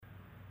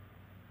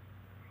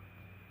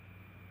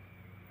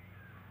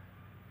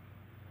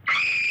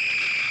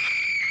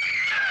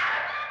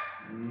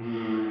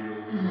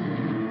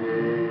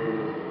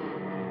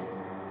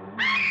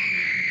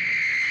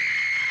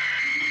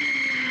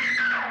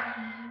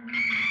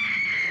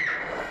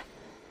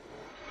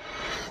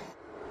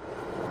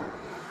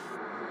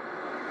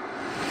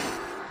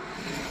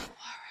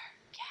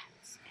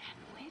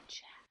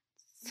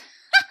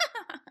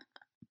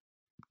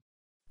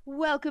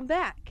Welcome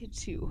back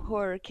to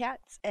Horror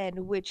Cats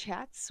and Witch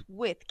Hats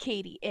with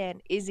Katie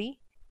and Izzy.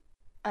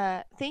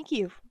 Thank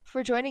you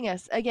for joining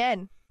us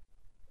again.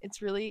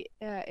 It's really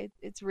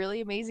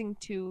amazing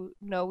to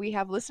know we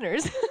have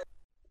listeners.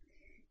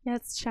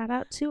 Yes, shout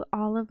out to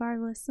all of our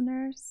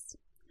listeners.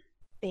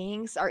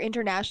 Thanks, our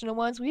international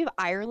ones. We have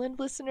Ireland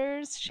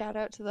listeners. Shout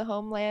out to the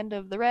homeland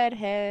of the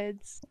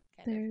redheads.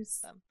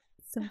 There's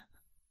some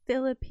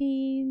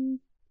Philippine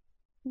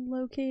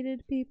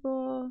located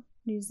people,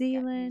 New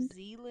Zealand,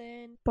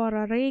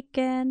 Puerto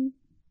Rican.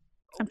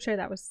 I'm sure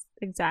that was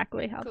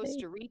exactly how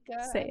Costa Rica,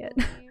 they say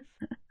it.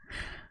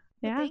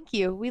 Yeah. Thank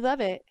you. We love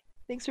it.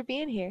 Thanks for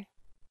being here.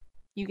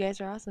 You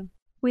guys are awesome.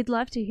 We'd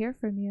love to hear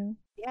from you.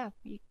 Yeah.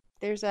 We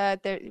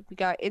got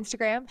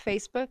Instagram,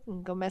 Facebook,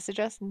 and go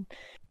message us and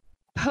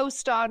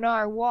post on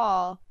our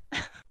wall.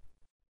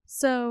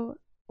 So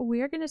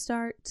we're going to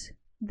start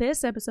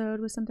this episode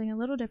with something a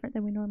little different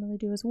than we normally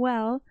do as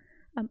well.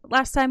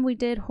 Last time we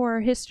did horror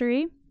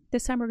history.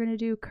 This time we're going to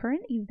do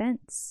current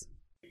events.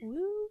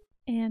 Woo.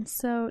 And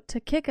so to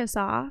kick us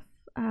off,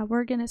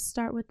 we're going to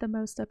start with the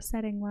most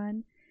upsetting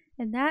one.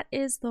 And that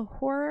is the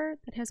horror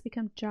that has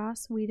become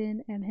Joss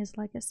Whedon and his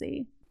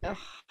legacy. Ugh,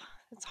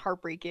 it's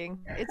heartbreaking.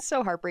 It's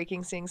so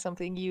heartbreaking seeing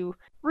something you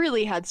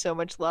really had so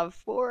much love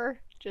for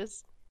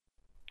just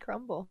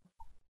crumble.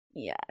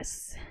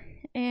 Yes.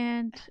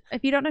 And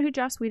if you don't know who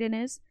Joss Whedon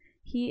is,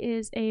 he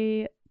is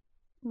a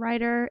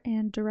writer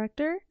and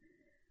director.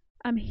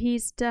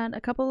 He's done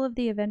a couple of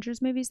the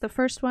Avengers movies, the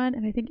first one,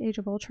 and I think Age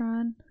of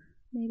Ultron,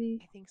 maybe.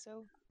 I think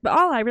so. But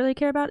all I really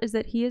care about is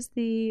that he is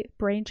the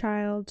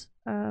brainchild,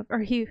 not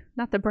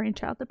the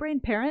brainchild, the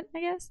brain parent,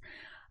 I guess.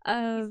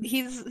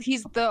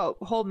 He's the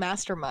whole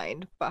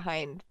mastermind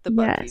behind the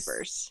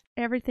Buffyverse.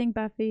 Everything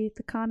Buffy,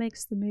 the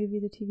comics, the movie,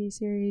 the TV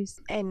series.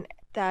 And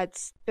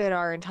that's been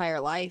our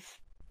entire life.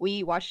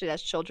 We watched it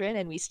as children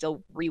and we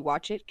still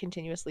rewatch it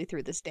continuously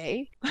through this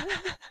day.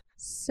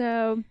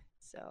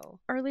 So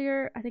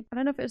earlier, I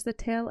don't know if it was the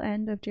tail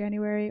end of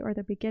January or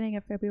the beginning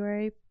of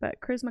February, but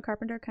Charisma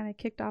Carpenter kind of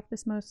kicked off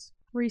this most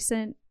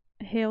recent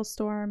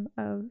hailstorm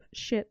of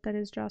shit that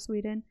is Joss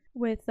Whedon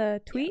with a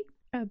tweet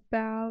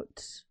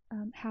about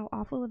how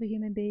awful of a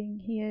human being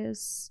he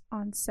is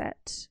on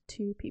set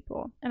to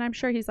people. And I'm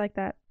sure he's like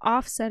that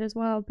off set as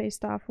well,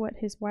 based off what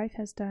his wife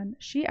has done.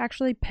 She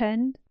actually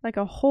penned like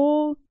a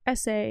whole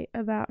essay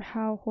about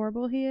how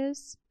horrible he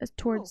is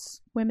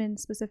towards women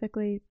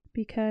specifically,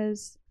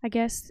 because I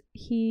guess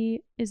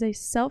he is a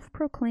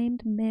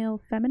self-proclaimed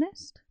male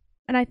feminist.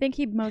 And I think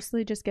he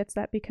mostly just gets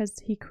that because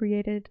he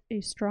created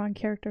a strong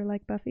character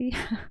like Buffy.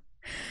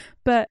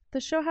 But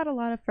the show had a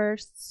lot of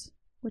firsts,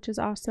 which is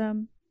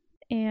awesome.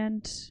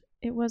 And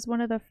it was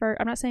one of the first,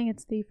 I'm not saying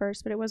it's the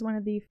first, but it was one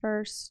of the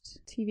first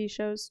TV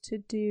shows to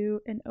do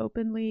an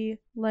openly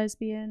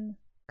lesbian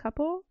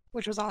couple.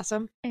 Which was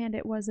awesome. And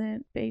it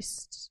wasn't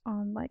based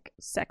on like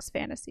sex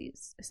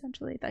fantasies,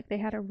 essentially. Like they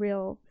had a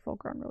real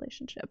full-grown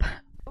relationship.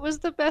 It was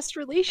the best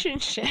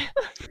relationship.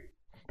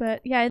 But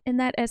yeah, in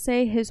that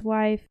essay, his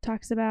wife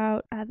talks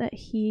about that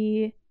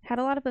he had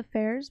a lot of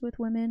affairs with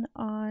women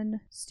on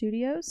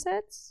studio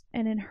sets.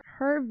 And in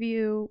her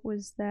view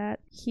was that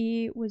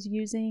he was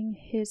using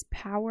his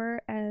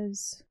power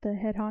as the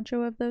head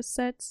honcho of those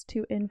sets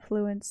to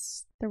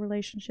influence the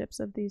relationships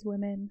of these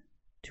women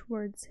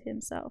towards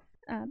himself.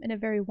 In a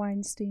very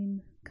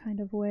Weinstein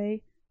kind of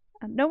way.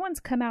 No one's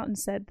come out and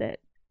said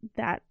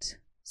that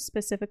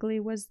specifically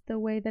was the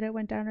way that it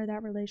went down or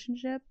that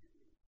relationship.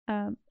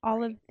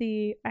 All of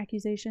the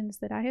accusations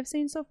that I have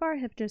seen so far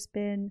have just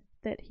been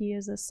that he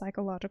is a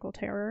psychological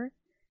terror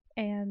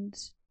and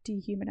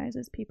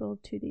dehumanizes people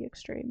to the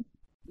extreme.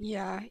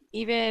 Yeah,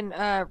 even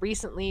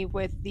recently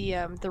with the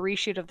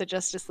reshoot of the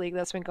Justice League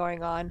that's been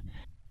going on,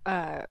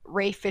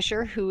 Ray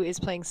Fisher, who is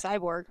playing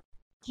Cyborg,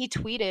 he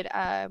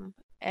tweeted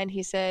and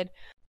he said,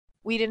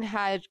 Whedon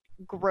had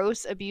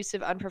gross,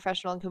 abusive,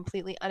 unprofessional, and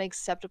completely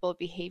unacceptable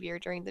behavior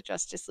during the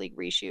Justice League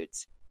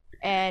reshoots.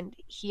 And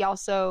he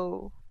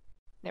also...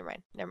 Never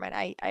mind.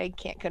 I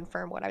can't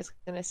confirm what I was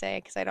going to say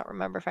because I don't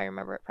remember if I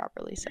remember it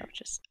properly. So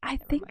just... I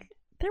think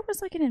there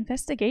was like an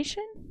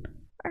investigation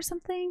or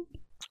something.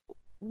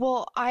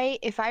 Well,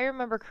 if I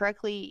remember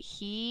correctly,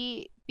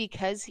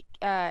 because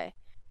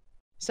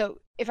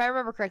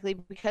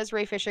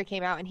Ray Fisher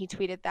came out and he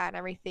tweeted that and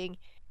everything,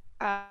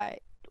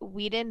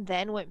 Whedon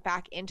then went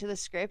back into the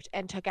script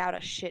and took out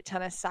a shit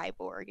ton of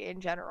Cyborg in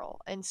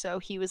general, and so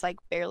he was like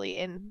barely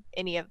in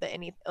any of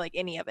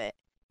it.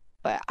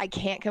 But I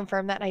can't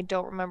confirm that, and I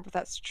don't remember if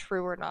that's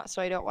true or not,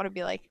 so I don't want to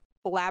be like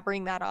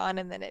blabbering that on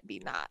and then it be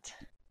not.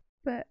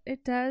 But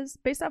it does,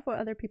 based off what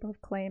other people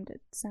have claimed, it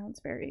sounds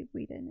very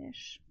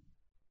Whedon-ish.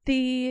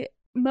 The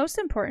most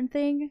important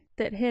thing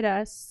that hit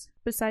us,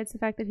 besides the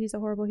fact that he's a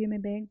horrible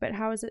human being, but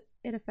how has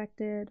it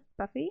affected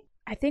Buffy?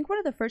 I think one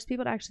of the first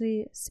people to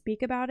actually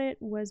speak about it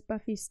was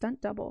Buffy's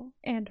stunt double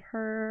and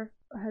her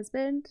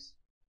husband,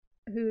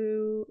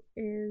 who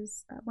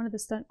is one of the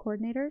stunt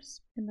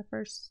coordinators in the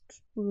first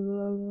 1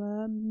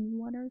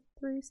 or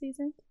 3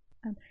 seasons.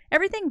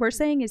 Everything we're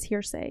saying is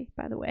hearsay,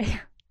 by the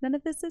way. None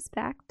of this is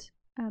fact.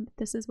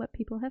 This is what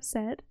people have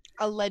said.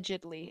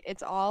 Allegedly.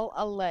 It's all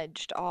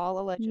alleged. All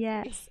allegedly.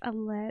 Yes,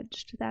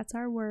 alleged. That's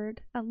our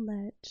word.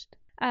 Alleged.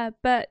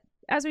 But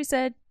as we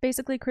said,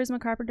 basically Charisma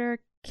Carpenter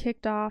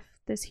kicked off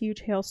this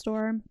huge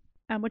hailstorm,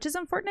 which is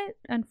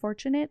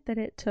unfortunate that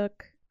it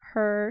took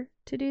her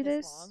to do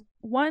this.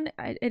 One,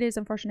 it is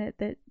unfortunate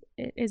that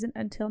it isn't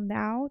until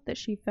now that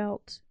she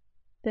felt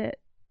that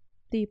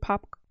the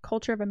pop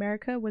culture of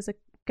America was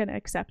going to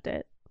accept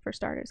it, for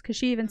starters. Because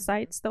she even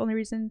cites the only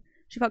reason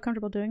she felt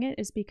comfortable doing it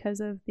is because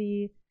of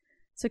the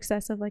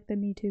success of like the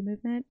Me Too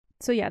movement.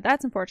 So yeah,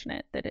 that's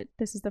unfortunate that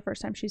this is the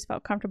first time she's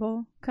felt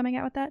comfortable coming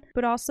out with that.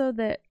 But also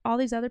that all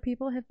these other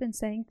people have been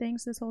saying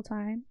things this whole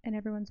time and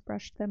everyone's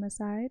brushed them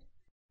aside.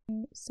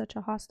 Such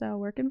a hostile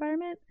work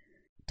environment.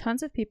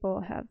 Tons of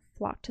people have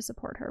flocked to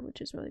support her,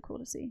 which is really cool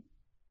to see.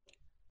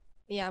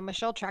 Yeah,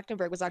 Michelle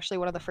Trachtenberg was actually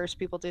one of the first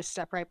people to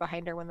step right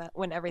behind her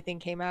when everything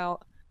came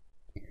out,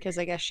 because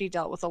I guess she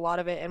dealt with a lot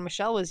of it, and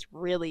Michelle was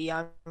really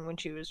young when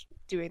she was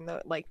doing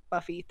the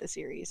Buffy the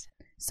series.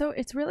 So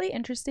it's really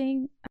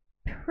interesting.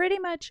 Pretty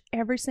much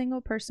every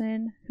single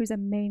person who's a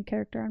main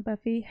character on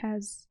Buffy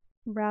has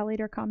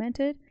rallied or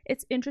commented.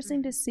 It's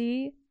interesting to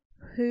see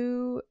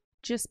who,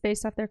 just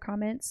based off their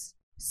comments,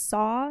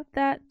 saw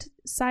that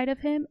side of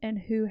him and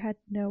who had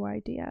no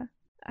idea.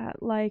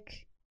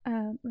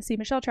 Let's see,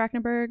 Michelle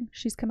Trachtenberg,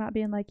 she's come out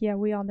being like, yeah,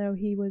 we all know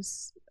he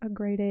was a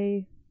grade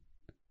A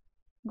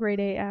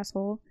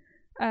asshole.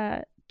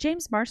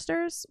 James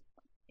Marsters,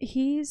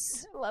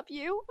 he's love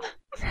you.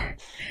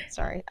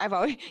 Sorry, I've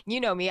always,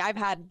 you know me, I've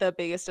had the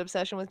biggest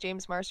obsession with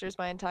James Marsters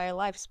my entire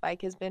life.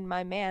 Spike has been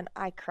my man.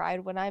 I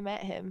cried when I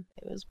met him.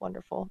 It was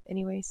wonderful.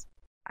 Anyways,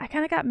 I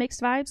kind of got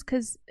mixed vibes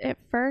because at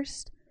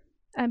first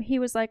he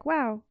was like,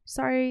 wow,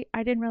 sorry,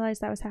 I didn't realize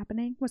that was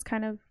happening, was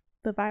kind of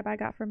the vibe I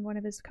got from one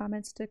of his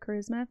comments to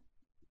Charisma,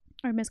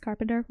 or Miss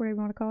Carpenter, whatever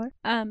you want to call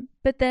her.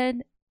 But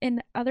then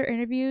in other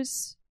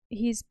interviews,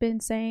 he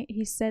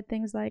said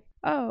things like,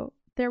 oh,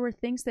 there were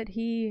things that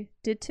he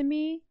did to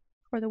me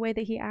or the way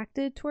that he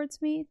acted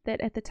towards me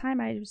that at the time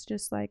I was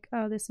just like,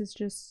 oh, this is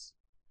just,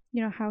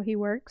 how he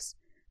works.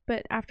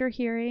 But after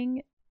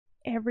hearing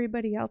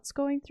everybody else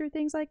going through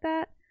things like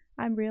that,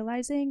 I'm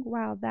realizing,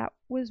 wow, that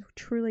was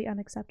truly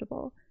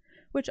unacceptable.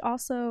 Which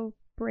also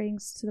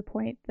brings to the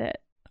point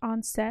that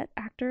on set,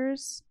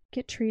 actors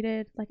get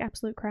treated like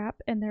absolute crap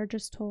and they're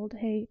just told,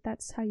 hey,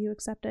 that's how you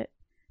accept it.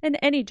 In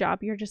any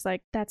job, you're just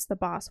like, that's the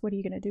boss. What are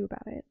you going to do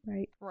about it?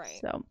 Right.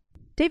 So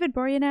David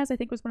Boreanaz, I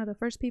think, was one of the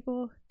first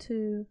people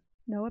to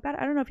know about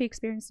it. I don't know if he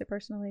experienced it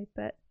personally,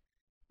 but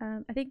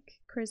I think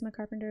Charisma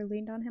Carpenter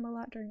leaned on him a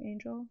lot during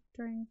Angel,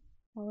 during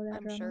all of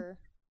that drama. Sure.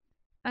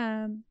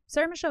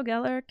 Sarah Michelle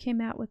Gellar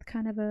came out with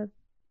kind of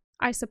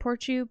I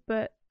support you,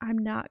 but I'm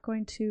not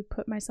going to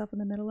put myself in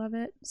the middle of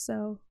it.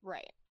 So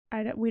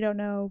we don't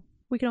know.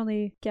 We can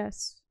only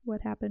guess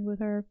what happened with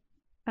her.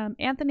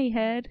 Anthony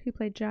Head, who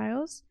played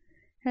Giles,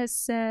 has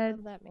said, I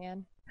love that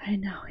man. I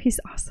know, he's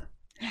awesome.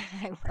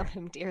 I love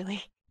him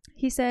dearly.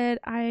 He said,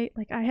 I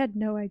had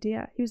no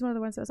idea. He was one of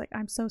the ones that was like,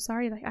 I'm so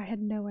sorry, I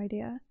had no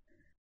idea.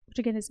 Which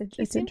again is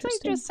he seems like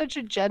just such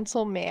a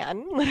gentle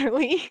man,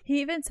 literally.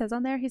 He even says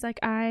on there, he's like,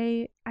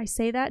 I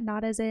say that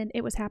not as in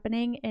it was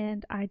happening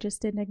and I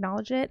just didn't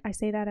acknowledge it. I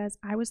say that as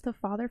I was the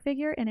father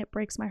figure and it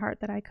breaks my heart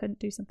that I couldn't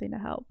do something to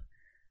help.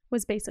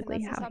 Was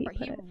basically how he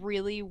put it. He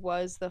really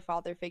was the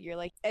father figure,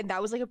 and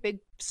that was like a big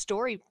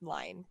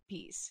storyline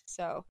piece.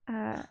 So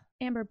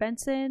Amber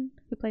Benson,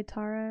 who played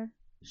Tara,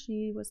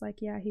 she was like,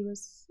 yeah, he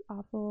was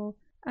awful.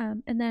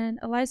 And then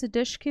Eliza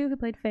Dushku, who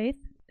played Faith,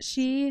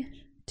 she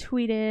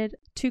tweeted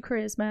to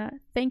Charisma,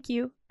 thank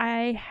you.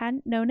 I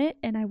hadn't known it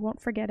and I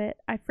won't forget it.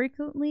 I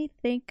frequently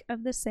think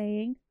of the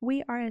saying,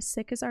 we are as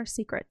sick as our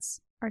secrets.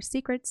 Our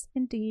secrets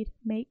indeed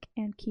make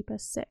and keep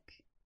us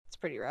sick. It's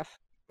pretty rough.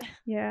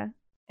 Yeah.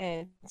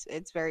 And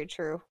it's very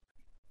true.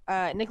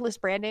 Nicholas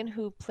Brandon,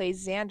 who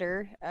plays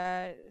Xander,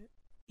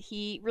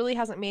 he really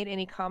hasn't made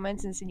any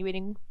comments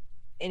insinuating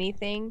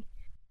anything.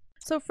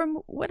 So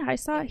from what I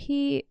saw,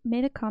 he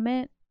made a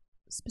comment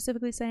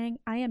specifically saying,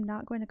 I am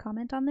not going to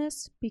comment on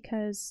this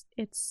because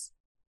it's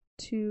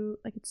too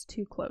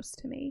close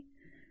to me.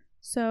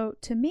 So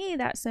to me,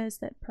 that says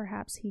that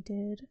perhaps he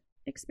did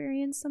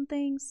experience some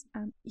things.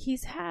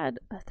 He's had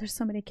there's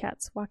so many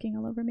cats walking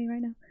all over me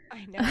right now.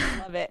 I know, I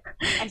love it.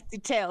 I see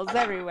tails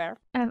everywhere.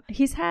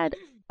 He's had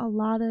a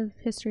lot of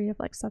history of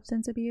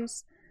substance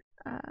abuse,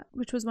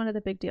 which was one of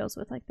the big deals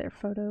with their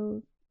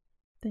photo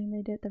thing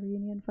they did, the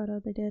reunion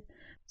photo they did.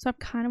 So I'm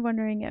kind of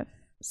wondering if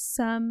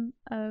some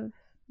of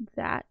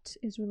that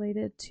is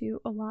related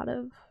to a lot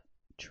of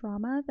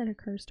trauma that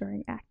occurs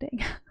during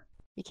acting.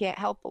 You can't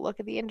help but look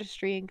at the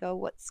industry and go,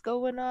 what's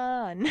going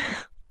on?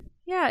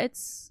 Yeah,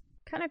 it's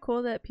kind of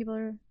cool that people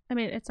are,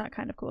 it's not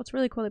kind of cool, it's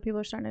really cool that people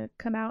are starting to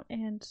come out,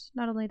 and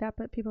not only that,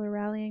 but people are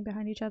rallying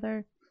behind each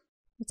other.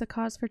 It's a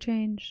cause for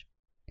change.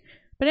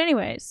 But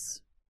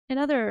anyways, in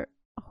other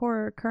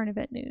horror current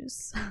event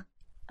news,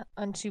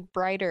 onto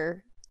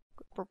brighter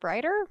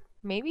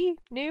maybe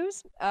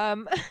news.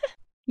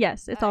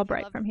 Yes, it's all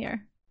bright from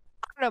here.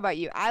 I don't know about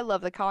you, I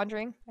love The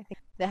Conjuring. I think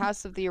the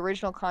house of the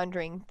original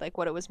Conjuring, like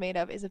what it was made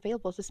of, is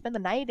available to spend the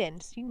night in.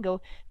 So you can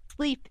go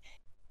sleep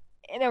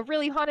in a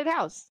really haunted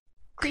house.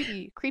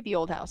 Creepy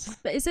old house.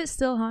 But is it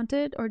still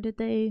haunted, or did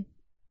they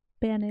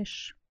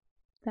banish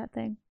that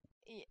thing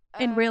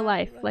in real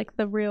life, like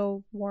the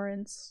real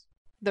Warrens?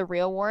 The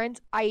real Warrens?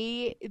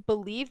 I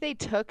believe they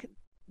took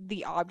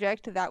the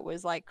object that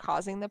was like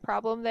causing the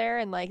problem there,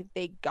 and like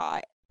they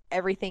got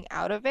everything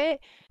out of it.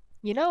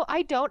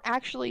 I don't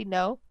actually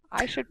know.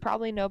 I should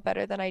probably know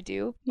better than I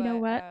do. You know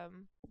what?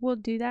 We'll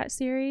do that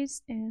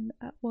series, and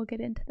we'll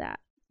get into that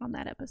on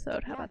that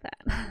episode. How about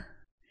that?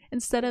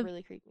 Instead of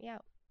really creep me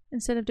out.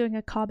 Instead of doing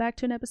a callback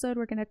to an episode,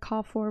 we're going to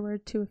call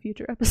forward to a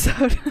future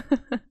episode.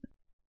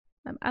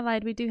 I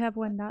lied. We do have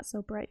one not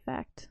so bright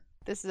fact.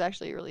 This is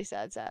actually a really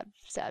sad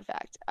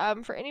fact.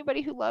 For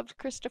anybody who loved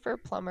Christopher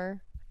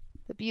Plummer,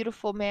 the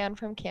beautiful man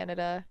from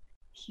Canada,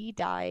 he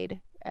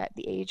died at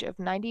the age of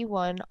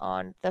 91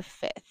 on the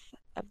 5th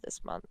of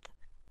this month.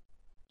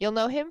 You'll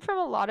know him from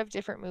a lot of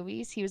different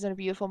movies. He was in A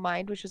Beautiful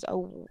Mind, which was a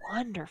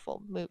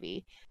wonderful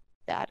movie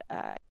that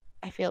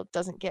I feel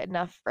doesn't get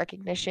enough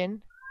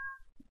recognition.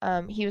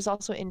 He was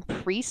also in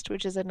Priest,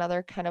 which is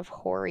another kind of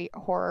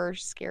horror,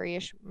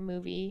 scary-ish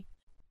movie.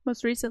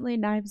 Most recently,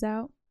 Knives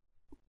Out.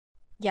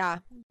 Yeah,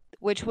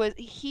 which was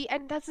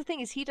and that's the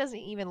thing, is he doesn't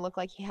even look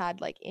like he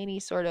had like any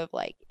sort of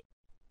like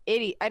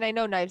and I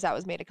know Knives Out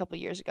was made a couple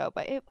years ago,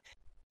 but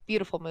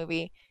beautiful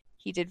movie.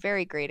 He did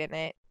very great in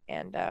it,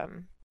 and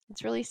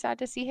it's really sad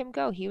to see him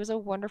go. He was a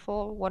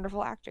wonderful,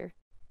 wonderful actor.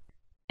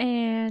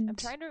 And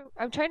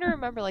I'm trying to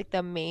remember like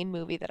the main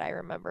movie that I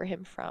remember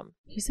him from.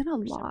 He's in a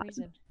lot.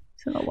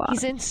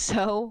 He's in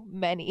so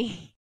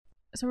many.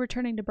 So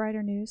returning to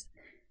brighter news,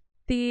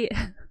 the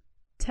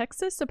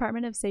Texas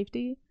Department of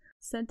Safety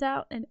sent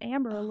out an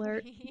Amber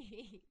Alert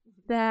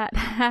that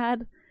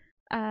had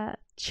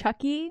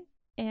Chucky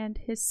and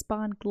his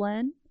spawn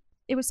Glenn.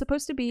 It was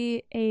supposed to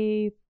be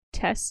a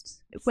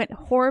test. It went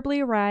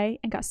horribly awry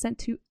and got sent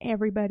to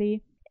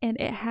everybody, and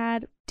it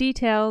had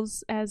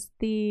details as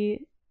the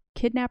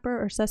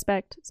kidnapper or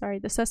suspect,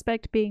 the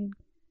suspect being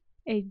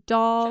a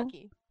doll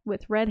Chucky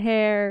with red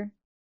hair,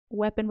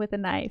 weapon with a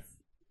knife,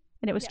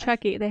 and it was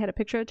Chucky. They had a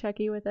picture of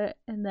Chucky with it,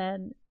 and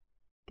then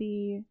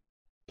the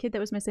kid that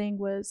was missing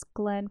was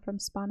Glenn from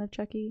Spawn of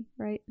Chucky,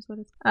 right? Is what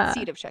it's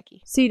Seed of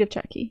Chucky. Seed of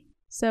Chucky.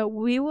 So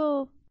we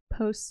will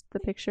post the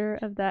picture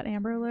of that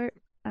Amber Alert.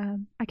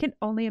 I can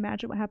only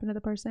imagine what happened to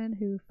the person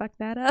who fucked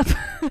that up.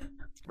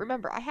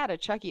 Remember, I had a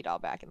Chucky doll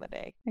back in the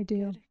day. I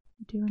do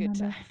remember. Good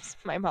times.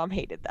 My mom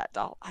hated that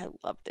doll. I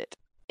loved it.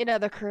 In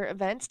other current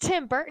events,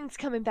 Tim Burton's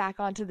coming back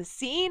onto the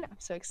scene. I'm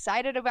so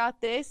excited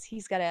about this.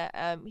 He's got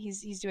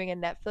he's doing a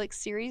Netflix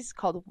series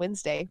called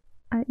Wednesday.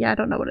 I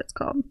don't know what it's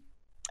called.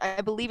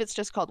 I believe it's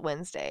just called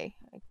Wednesday.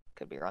 I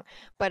could be wrong,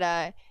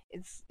 but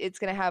it's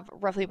gonna have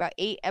roughly about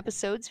 8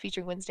 episodes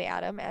featuring Wednesday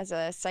Adam as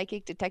a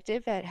psychic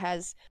detective that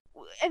has,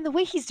 and the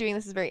way he's doing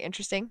this is very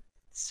interesting.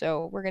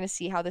 So we're gonna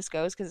see how this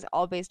goes, because it's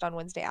all based on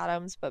Wednesday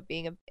Addams, but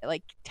being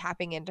like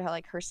tapping into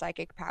like her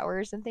psychic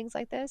powers and things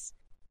like this.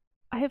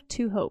 I have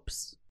 2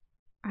 hopes.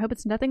 I hope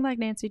it's nothing like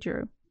Nancy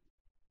Drew,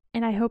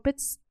 and I hope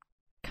it's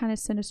kind of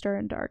sinister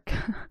and dark.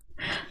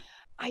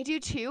 I do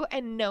too,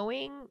 and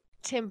knowing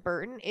Tim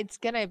Burton, it's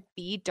gonna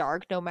be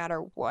dark no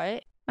matter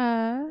what.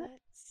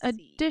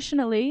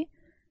 Additionally,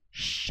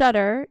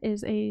 Shudder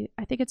is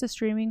I think it's a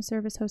streaming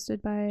service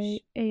hosted by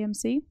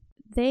AMC.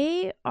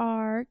 They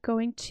are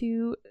going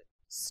to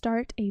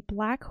start a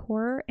black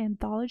horror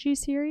anthology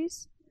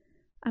series,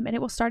 and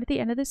it will start at the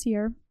end of this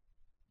year.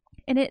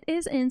 And it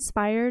is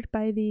inspired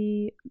by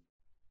the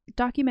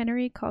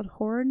documentary called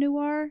Horror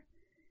Noir.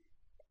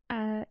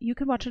 You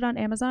can watch it on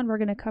Amazon. We're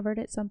going to cover it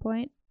at some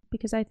point,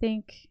 because I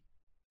think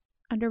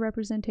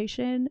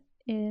underrepresentation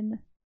in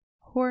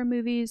horror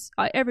movies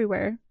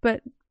everywhere,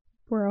 but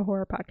we're a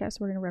horror podcast,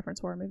 we're going to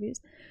reference horror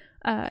movies,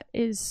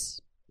 is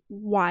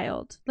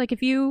wild. Like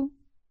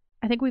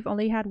I think we've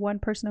only had 1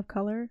 person of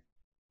color,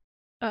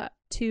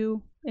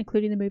 2,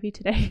 including the movie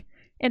today,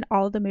 in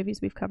all of the movies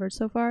we've covered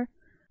so far.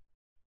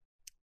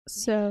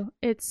 So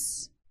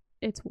it's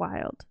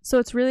wild. So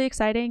it's really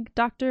exciting.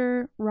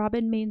 Dr.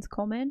 Robin Means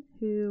Coleman,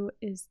 who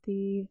is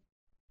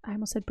I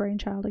almost said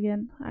brainchild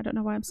again. I don't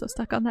know why I'm so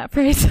stuck on that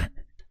phrase.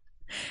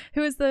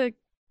 Who is the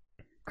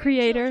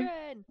creator?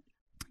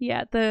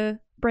 Yeah, the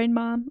brain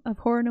mom of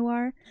Horror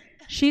Noir.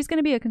 She's going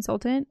to be a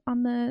consultant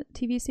on the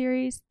TV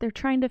series. They're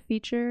trying to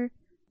feature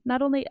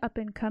not only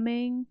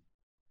up-and-coming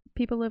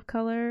people of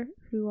color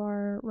who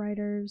are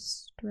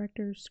writers,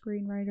 directors,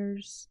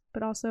 screenwriters,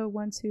 but also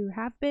ones who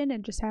have been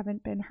and just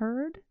haven't been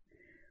heard.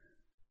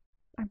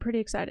 I'm pretty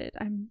excited.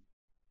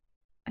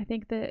 I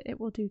think that it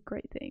will do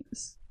great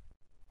things.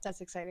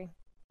 That's exciting.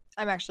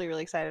 I'm actually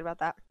really excited about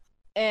that.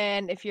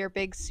 And if you're a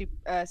big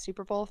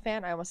Super Bowl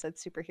fan, I almost said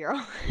superhero.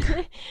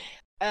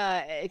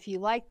 If you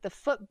like the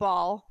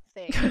football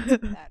thing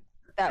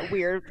that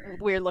weird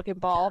looking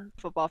ball.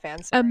 Football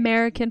fans. Sorry.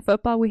 American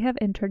football. We have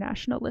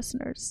international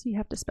listeners. You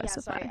have to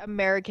specify. Yeah, sorry.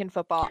 American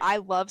football. I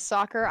love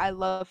soccer. I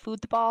love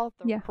football.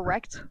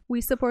 Correct.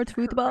 We support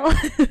football.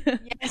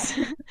 Yes.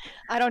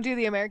 I don't do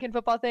the American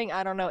football thing.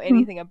 I don't know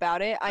anything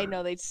about it. I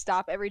know they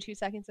stop every 2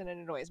 seconds and it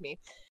annoys me.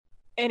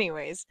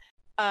 Anyways,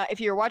 if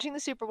you're watching the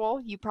Super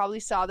Bowl, you probably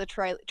saw the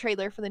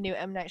trailer for the new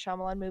M. Night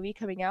Shyamalan movie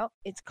coming out.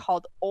 It's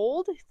called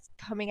Old. It's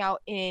coming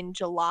out in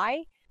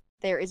July.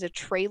 There is a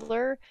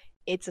trailer.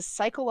 It's a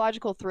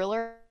psychological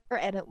thriller,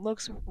 and it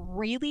looks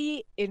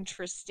really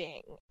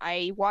interesting.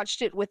 I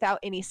watched it without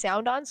any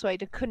sound on, so I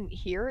couldn't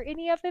hear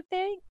any of the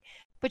thing.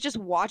 But just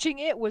watching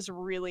it was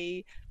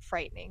really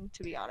frightening,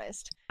 to be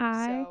honest.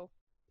 I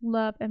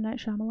love M. Night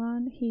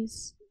Shyamalan.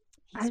 He's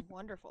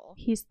wonderful.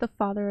 He's the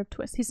father of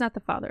twists. He's not the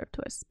father of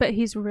twists, but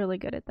he's really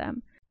good at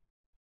them.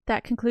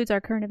 That concludes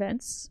our current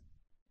events.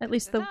 At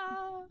least the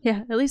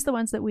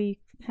ones that we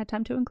had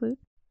time to include.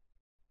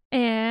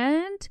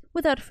 And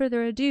without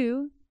further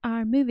ado,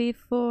 our movie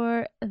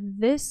for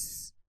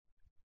this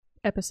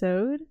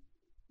episode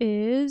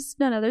is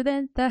none other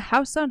than The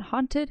House on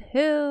Haunted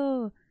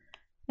Hill.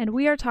 And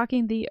we are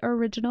talking the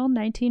original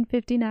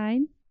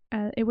 1959.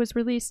 It was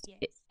released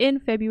in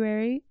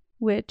February,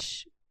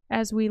 which,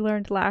 as we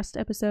learned last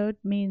episode,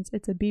 means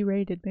it's a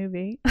B-rated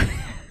movie.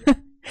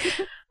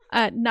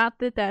 Not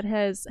that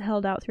has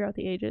held out throughout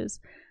the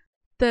ages.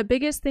 The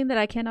biggest thing that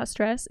I cannot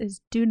stress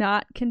is do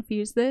not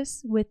confuse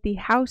this with the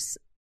house,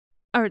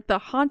 or the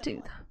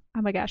haunting.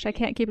 Oh my gosh, I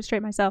can't keep it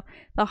straight myself.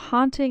 The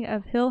Haunting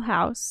of Hill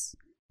House.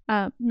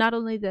 Not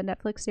only the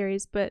Netflix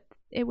series, but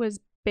it was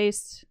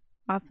based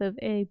off of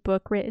a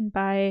book written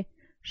by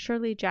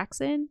Shirley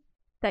Jackson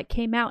that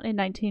came out in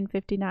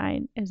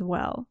 1959 as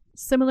well.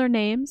 Similar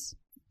names,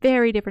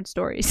 very different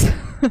stories.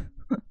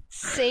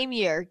 Same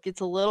year.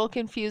 Gets a little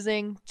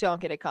confusing.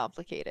 Don't get it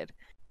complicated.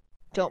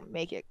 Don't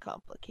make it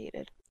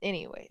complicated.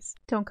 Anyways.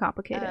 Don't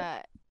complicate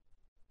it.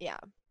 Yeah.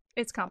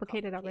 It's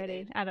complicated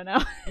already. I don't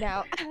know.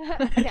 Now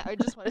I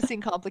just want to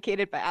sing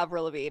Complicated by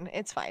Avril Lavigne.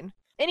 It's fine.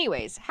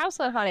 Anyways, House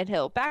on Haunted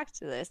Hill. Back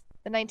to this.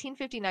 The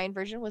 1959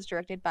 version was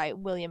directed by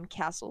William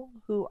Castle,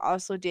 who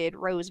also did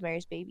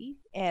Rosemary's Baby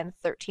and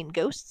 13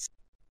 Ghosts.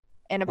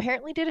 And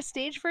apparently did a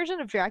stage version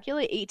of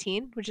Dracula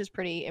 18, which is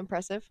pretty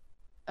impressive.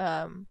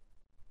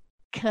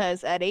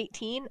 Because at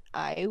 18,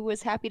 I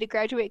was happy to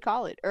graduate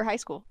college or high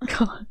school.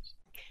 Gosh.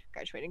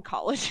 Graduating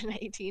college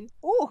at 18.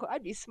 Ooh,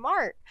 I'd be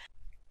smart.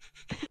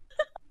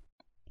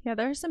 Yeah,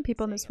 there are some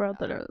people in this world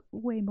that are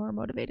way more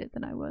motivated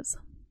than I was.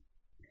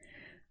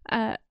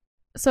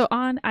 So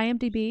on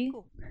IMDb,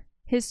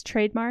 his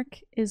trademark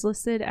is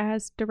listed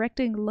as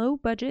directing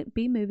low-budget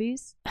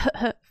B-movies,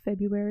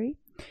 February,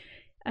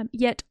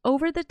 yet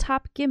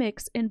over-the-top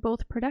gimmicks in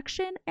both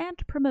production and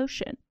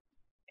promotion.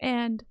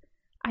 And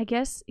I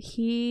guess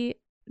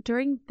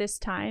during this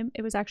time,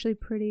 it was actually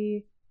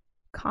pretty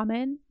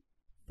common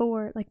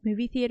for like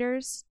movie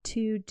theaters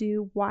to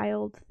do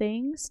wild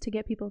things to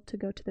get people to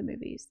go to the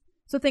movies.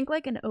 So think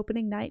like an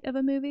opening night of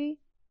a movie,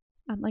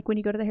 like when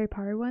you go to the Harry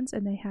Potter ones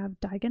and they have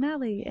Diagon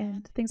Alley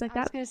and things like that.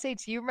 I was going to say,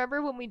 do you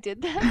remember when we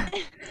did that?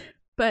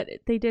 But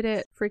they did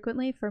it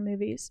frequently for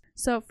movies.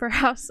 So for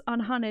House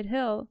on Haunted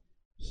Hill,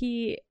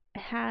 he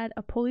had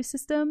a pulley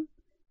system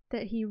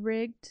that he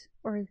rigged,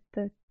 or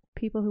the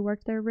people who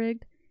worked there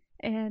rigged.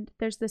 And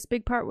there's this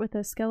big part with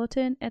a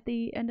skeleton at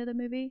the end of the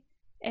movie.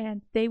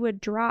 And they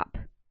would drop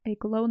a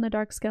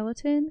glow-in-the-dark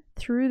skeleton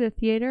through the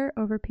theater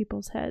over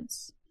people's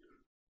heads.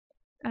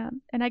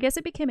 And I guess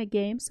it became a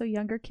game, so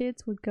younger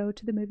kids would go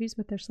to the movies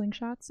with their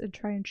slingshots and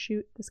try and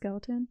shoot the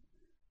skeleton.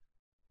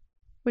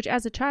 Which,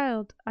 as a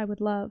child, I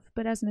would love,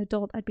 but as an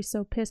adult, I'd be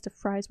so pissed if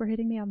fries were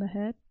hitting me on the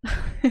head.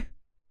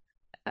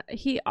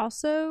 He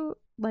also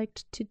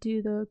liked to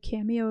do the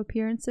cameo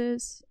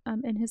appearances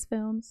in his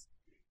films,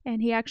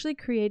 and he actually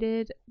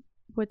created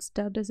what's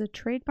dubbed as a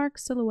trademark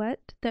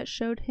silhouette that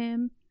showed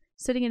him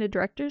sitting in a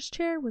director's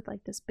chair with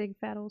like this big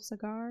fat old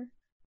cigar.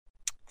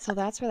 So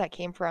that's where that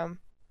came from.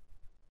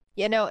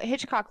 Yeah, no,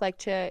 Hitchcock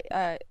liked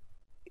to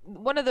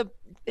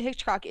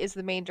Hitchcock is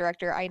the main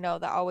director I know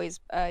that always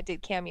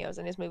did cameos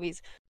in his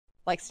movies,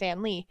 like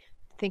Stan Lee,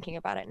 thinking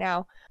about it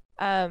now.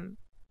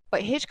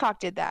 But Hitchcock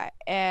did that,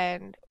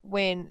 and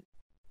when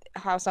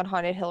House on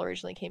Haunted Hill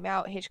originally came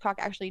out, Hitchcock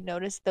actually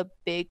noticed the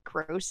big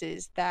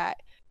grosses that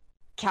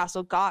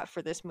Castle got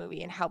for this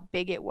movie and how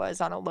big it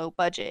was on a low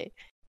budget.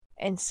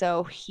 And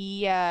so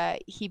he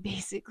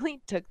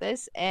basically took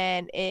this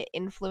and it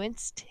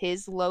influenced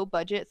his low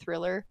budget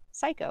thriller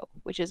Psycho,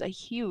 which is a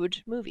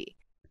huge movie.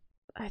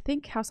 I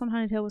think House on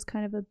Haunted Hill was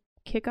kind of a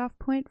kickoff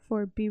point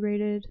for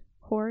B-rated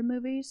horror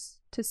movies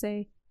to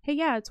say, hey,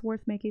 yeah, it's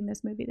worth making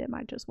this movie that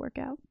might just work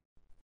out.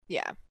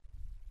 Yeah.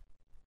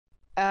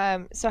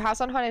 So House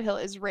on Haunted Hill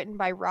is written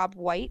by Rob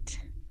White,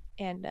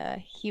 and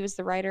he was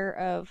the writer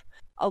of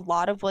a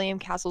lot of William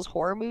Castle's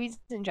horror movies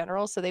in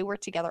general, so they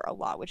work together a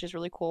lot, which is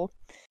really cool.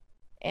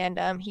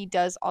 And he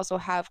does also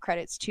have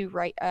credits to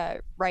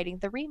writing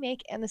the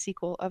remake and the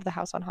sequel of the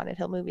House on Haunted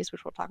Hill movies,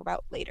 which we'll talk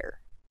about later.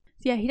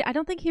 Yeah, I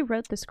don't think he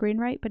wrote the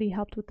screenwrite, but he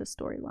helped with the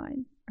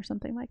storyline or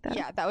something like that.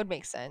 Yeah, that would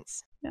make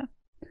sense. Yeah.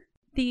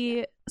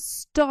 The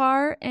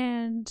star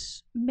and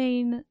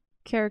main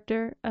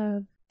character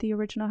of the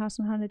original House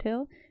on Haunted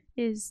Hill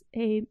is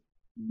a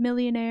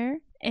millionaire,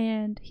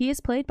 and he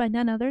is played by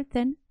none other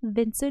than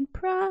Vincent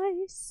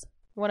Price.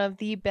 One of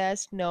the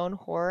best known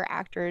horror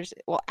actors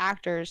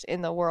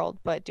in the world,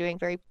 but doing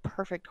very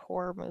perfect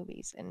horror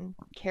movies and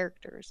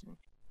characters.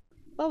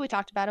 Well, we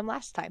talked about him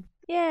last time.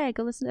 Yeah,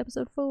 go listen to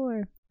episode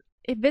 4.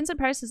 Vincent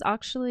Price is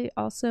actually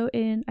also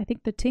in, I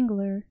think, The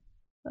Tingler,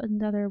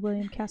 another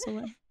William Castle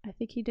one. I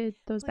think he did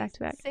those back to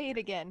back. Say it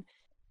again.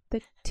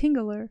 The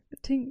Tingler.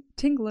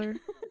 Tingler.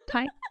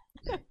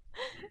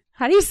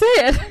 How do you say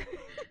it?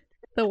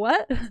 The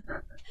what?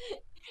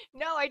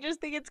 No, I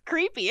just think it's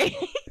creepy.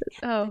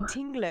 Oh. The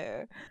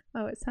Tingler.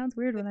 Oh, it sounds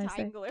weird when I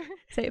Tingler.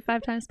 say it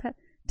 5 times.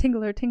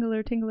 Tingler,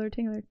 tingler, tingler,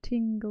 tingler,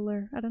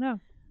 tingler. I don't know.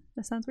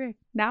 That sounds weird.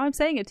 Now I'm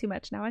saying it too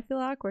much. Now I feel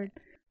awkward.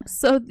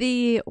 So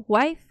the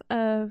wife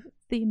of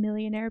the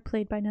millionaire,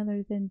 played by none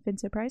other than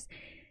Vincent Price,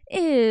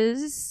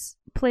 is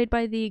played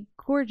by the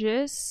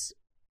gorgeous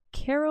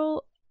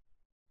Carol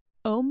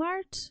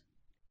Omart?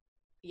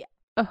 Yeah.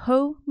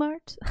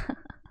 Ohomart?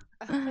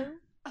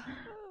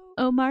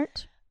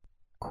 Omart.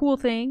 Cool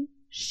thing.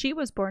 She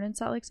was born in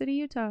Salt Lake City,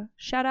 Utah.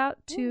 Shout out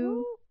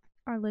to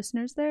our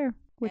listeners there,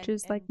 which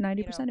is like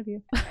 90% of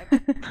you.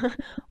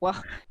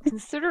 Well,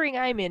 considering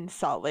I'm in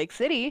Salt Lake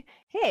City,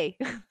 hey,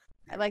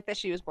 I like that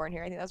she was born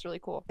here. I think that's really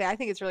cool. I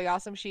think it's really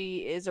awesome.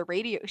 She was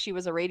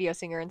a radio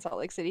singer in Salt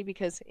Lake City,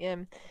 because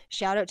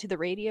shout out to the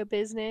radio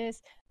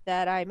business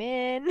that I'm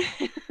in.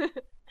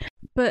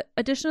 But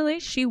additionally,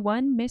 she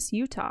won Miss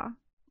Utah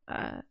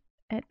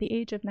at the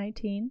age of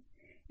 19,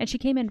 and she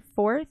came in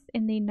 4th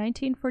in the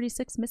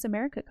 1946 Miss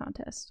America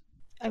contest.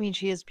 I mean,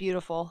 she is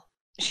beautiful.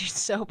 She's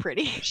so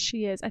pretty.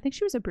 She is. I think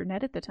she was a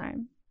brunette at the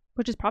time,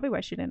 which is probably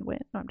why she didn't win.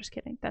 No, I'm just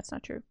kidding. That's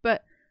not true.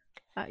 But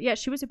yeah,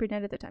 she was a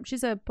brunette at the time.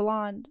 She's a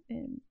blonde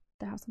in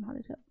The House on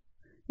Haunted Hill,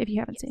 if you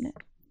haven't seen it.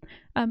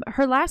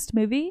 Her last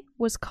movie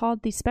was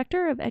called The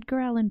Spectre of Edgar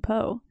Allan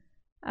Poe,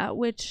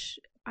 which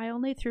I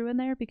only threw in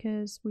there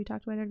because we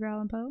talked about Edgar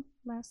Allan Poe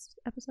last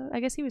episode. I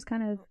guess he was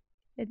kind of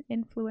an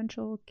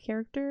influential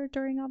character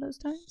during all those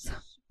times.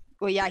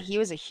 Well, yeah, he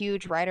was a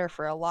huge writer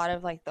for a lot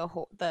of like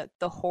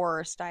the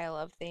horror style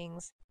of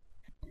things,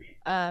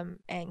 and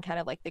kind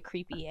of like the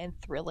creepy and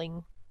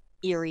thrilling,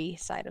 eerie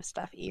side of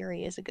stuff.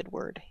 Eerie is a good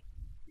word.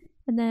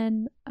 And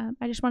then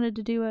I just wanted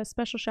to do a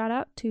special shout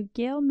out to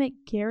Gail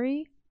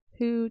McGarry,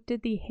 who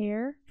did the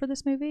hair for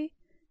this movie,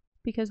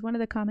 because one of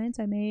the comments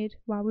I made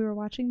while we were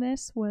watching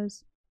this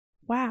was,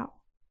 "Wow,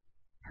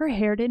 her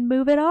hair didn't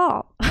move at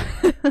all."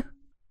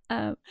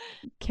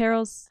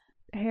 Carol's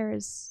hair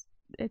it's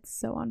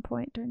so on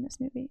point during this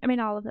movie. I mean,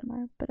 all of them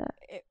are, but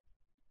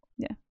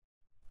yeah.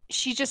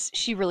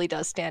 She really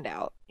does stand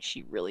out.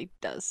 She really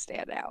does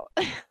stand out.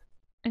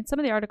 In some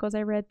of the articles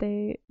I read,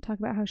 they talk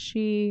about how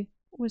she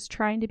was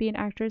trying to be an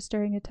actress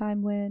during a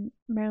time when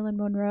Marilyn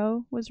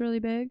Monroe was really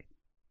big.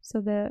 So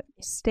the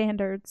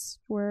standards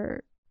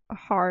were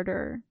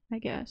harder, I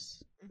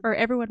guess. Or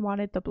everyone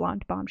wanted the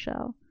blonde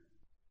bombshell.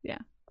 Yeah,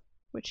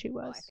 which she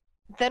was.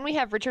 Then we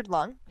have Richard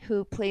Long,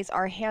 who plays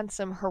our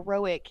handsome,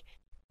 heroic,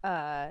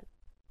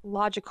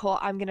 logical,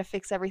 I'm gonna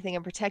fix everything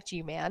and protect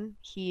you man.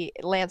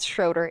 Lance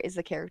Schroeder is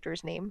the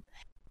character's name.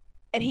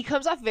 And he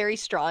comes off very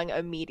strong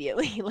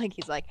immediately. Like,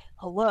 he's like,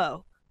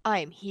 hello,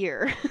 I'm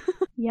here.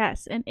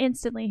 Yes, and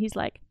instantly he's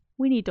like,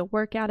 we need to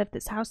work out if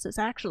this house is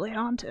actually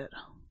haunted.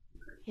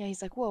 Yeah,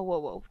 he's like,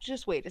 whoa,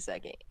 just wait a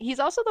second. He's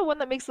also the one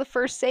that makes the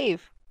first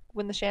save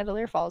when the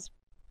chandelier falls.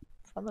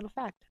 Fun little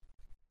fact.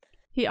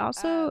 He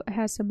also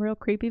has some real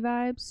creepy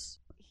vibes,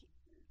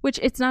 which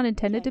it's not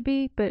intended to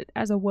be, but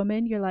as a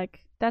woman, you're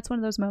like, that's one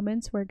of those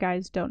moments where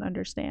guys don't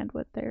understand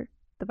what the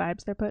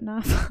vibes they're putting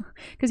off.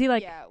 Because he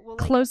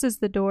closes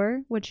the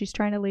door when she's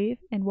trying to leave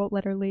and won't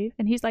let her leave.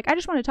 And he's like, I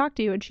just want to talk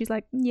to you. And she's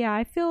like, yeah,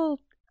 I feel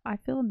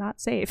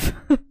not safe.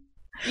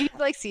 You can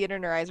like see it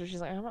in her eyes where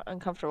she's like, I'm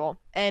uncomfortable.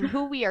 And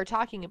who we are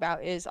talking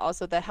about is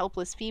also the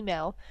helpless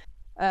female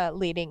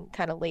leading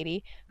kind of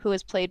lady, who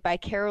is played by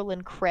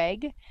Carolyn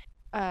Craig.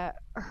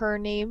 Her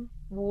name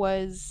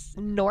was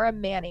Nora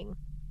Manning.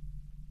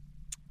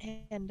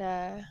 And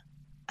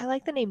I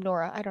like the name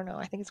Nora. I don't know.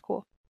 I think it's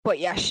cool. But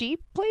yeah, she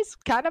plays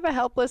kind of a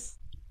helpless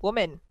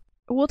woman.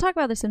 We'll talk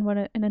about this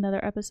in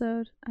another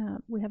episode.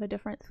 We have a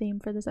different theme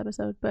for this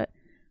episode, but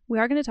we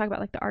are going to talk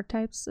about like the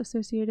archetypes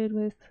associated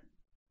with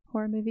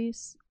horror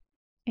movies.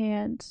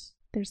 And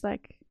there's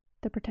like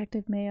the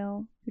protective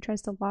male who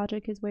tries to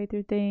logic his way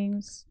through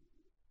things,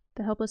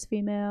 the helpless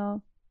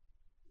female,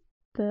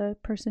 the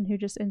person who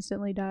just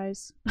instantly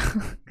dies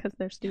because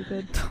they're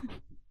stupid.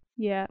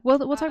 Yeah, we'll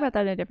talk about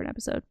that in a different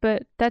episode,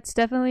 but that's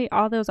definitely,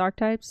 all those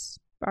archetypes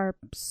are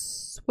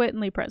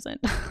swiftly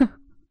present.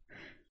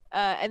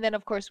 And then,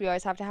 of course, we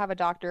always have to have a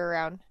doctor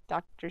around.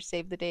 Doctors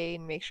save the day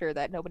and make sure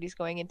that nobody's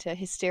going into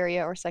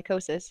hysteria or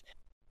psychosis.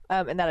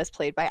 And that is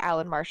played by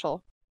Alan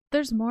Marshall.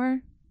 There's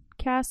more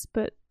casts,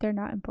 but they're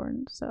not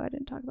important, so I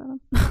didn't talk about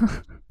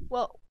them.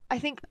 Well, I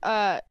think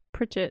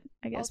Pritchett,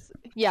 I guess. Also,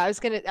 yeah,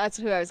 that's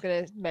who I was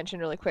gonna mention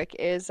really quick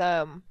is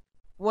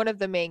one of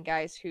the main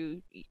guys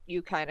who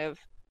you kind of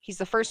he's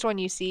the first one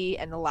you see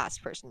and the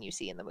last person you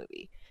see in the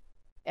movie.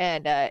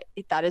 And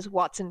that is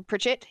Watson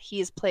Pritchett.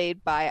 He is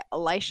played by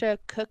Elisha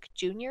Cook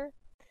Jr.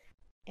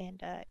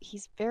 And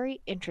he's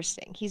very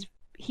interesting.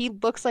 He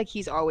looks like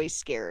he's always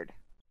scared.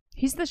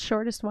 He's the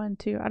shortest one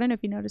too. I don't know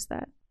if you noticed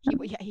that.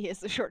 He is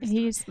the shortest.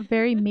 He's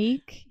very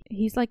meek.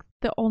 He's like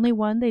the only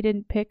one they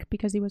didn't pick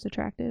because he was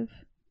attractive.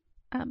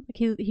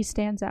 He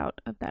stands out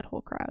of that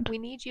whole crowd. We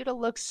need you to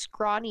look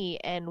scrawny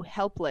and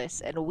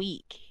helpless and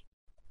weak.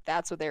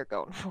 That's what they're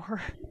going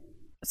for.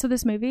 So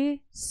this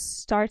movie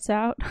starts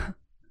out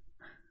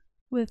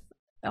with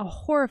a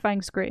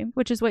horrifying scream,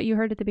 which is what you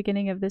heard at the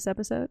beginning of this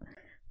episode.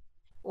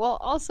 Well,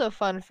 also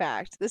fun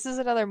fact, this is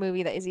another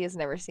movie that Izzy has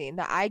never seen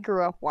that I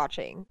grew up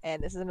watching,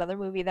 and this is another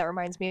movie that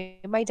reminds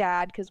me of my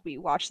dad because we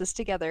watched this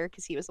together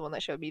because he was the one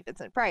that showed me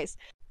Vincent Price.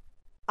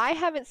 I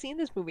haven't seen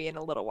this movie in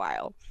a little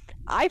while.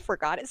 I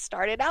forgot it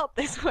started out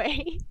this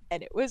way,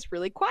 and it was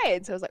really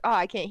quiet, so I was like, oh,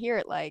 I can't hear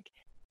it, like,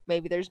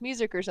 maybe there's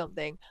music or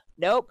something.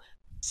 Nope.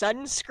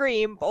 Sudden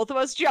scream, both of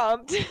us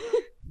jumped.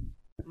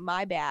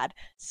 My bad.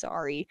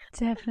 Sorry.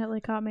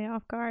 Definitely caught me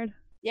off guard.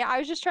 Yeah, I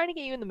was just trying to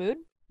get you in the mood.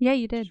 Yeah,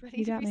 you did.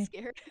 You got me.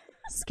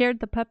 Scared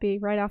the puppy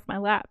right off my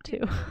lap, too.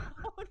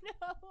 Oh,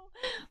 no.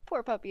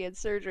 Poor puppy had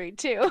surgery,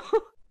 too.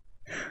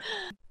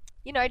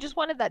 You know, I just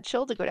wanted that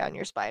chill to go down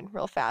your spine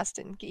real fast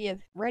and get you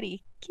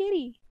ready.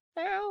 Kitty.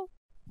 Ow.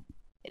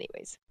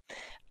 Anyways.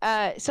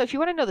 So if you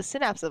want to know the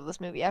synapse of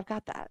this movie, I've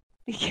got that.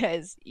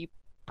 Because you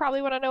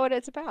probably want to know what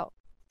it's about.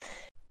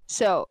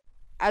 So,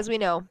 as we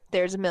know,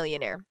 there's a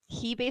millionaire.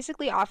 He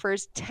basically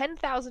offers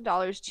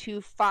 $10,000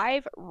 to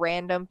 5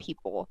 random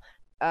people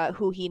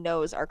who he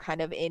knows are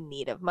kind of in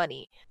need of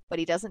money. But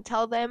he doesn't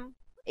tell them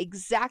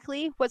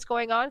exactly what's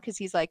going on because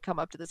he's like, come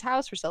up to this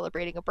house. We're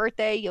celebrating a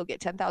birthday. You'll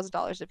get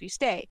 $10,000 if you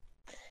stay.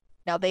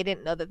 Now, they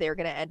didn't know that they were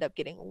going to end up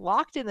getting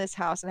locked in this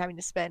house and having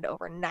to spend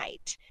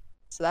overnight.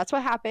 So that's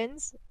what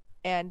happens.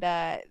 And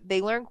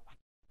they learn,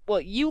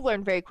 well, you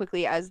learn very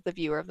quickly as the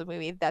viewer of the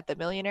movie that the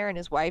millionaire and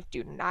his wife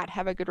do not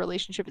have a good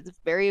relationship. It's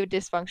very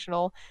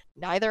dysfunctional.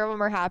 Neither of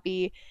them are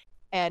happy.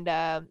 And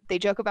they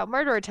joke about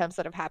murder attempts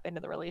that have happened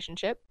in the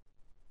relationship.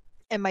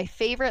 And my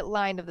favorite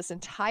line of this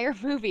entire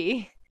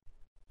movie,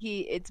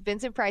 it's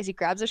Vincent Price. He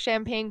grabs a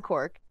champagne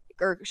cork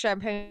or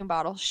champagne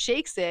bottle,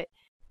 shakes it,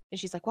 and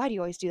she's like, "Why do you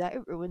always do that?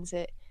 It ruins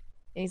it."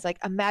 And he's like,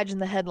 "Imagine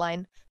the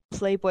headline: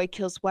 Playboy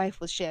kills wife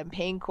with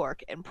champagne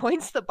cork," and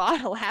points the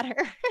bottle at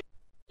her.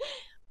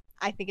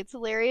 I think it's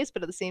hilarious,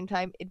 but at the same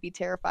time, it'd be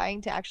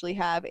terrifying to actually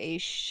have a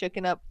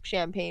shooken up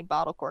champagne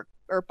bottle cork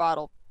or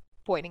bottle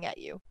pointing at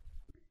you.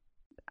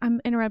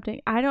 I'm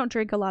interrupting. I don't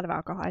drink a lot of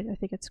alcohol. I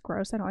think it's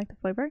gross. I don't like the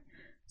flavor.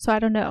 So I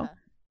don't know.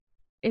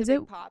 Is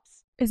it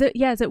pops? Is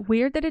it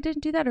weird that it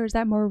didn't do that, or is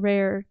that more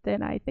rare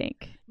than I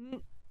think?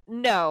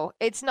 No,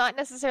 it's not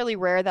necessarily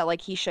rare that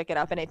like he shook it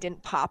up and it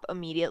didn't pop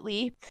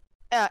immediately.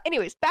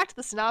 Anyways, back to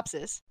the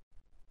synopsis.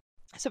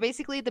 So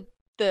basically,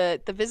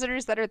 the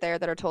visitors that are there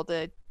that are told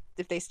to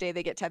if they stay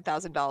they get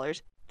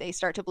 $10,000. They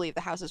start to believe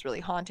the house is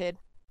really haunted,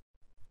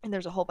 and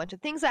there's a whole bunch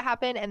of things that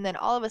happen. And then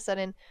all of a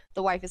sudden,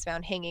 the wife is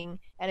found hanging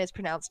and is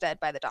pronounced dead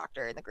by the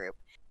doctor in the group.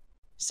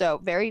 So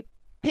very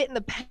Pit in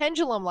the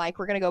Pendulum, like,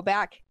 we're going to go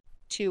back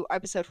to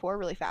episode 4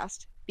 really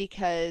fast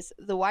because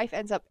the wife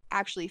ends up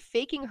actually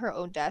faking her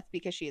own death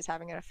because she is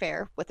having an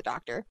affair with the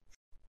doctor.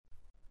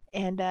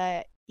 And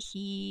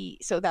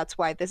so that's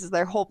why this is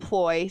their whole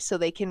ploy, so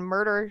they can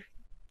murder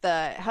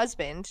the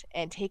husband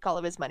and take all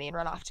of his money and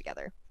run off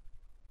together.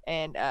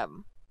 And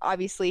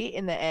obviously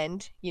in the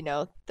end, you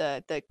know,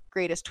 the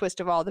greatest twist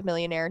of all, the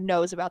millionaire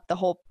knows about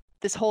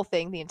this whole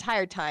thing the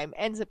entire time,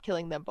 ends up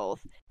killing them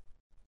both.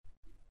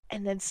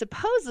 And then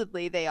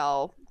supposedly the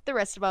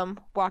rest of them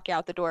walk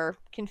out the door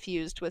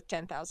confused with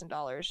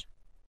 $10,000.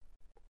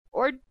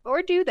 Or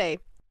do they?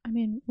 I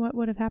mean, what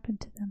would have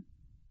happened to them?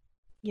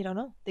 You don't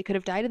know. They could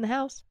have died in the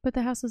house. But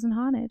the house isn't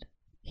haunted.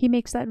 He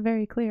makes that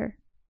very clear.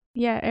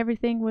 Yeah,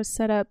 everything was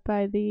set up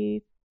by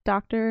the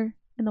doctor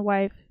and the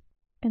wife.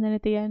 And then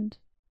at the end,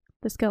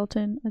 the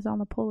skeleton is on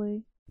the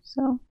pulley.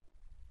 So.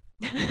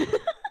 And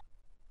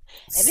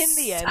in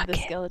the end, the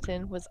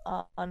skeleton was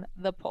on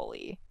the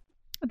pulley.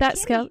 That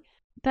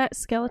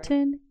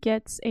skeleton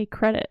gets a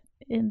credit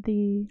in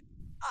the...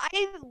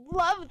 I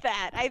love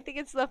that. I think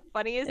it's the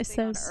funniest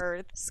thing on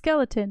earth.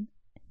 Skeleton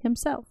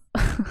himself.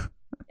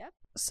 Yep.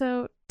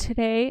 So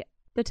today,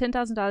 the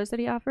 $10,000 that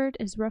he offered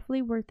is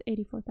roughly worth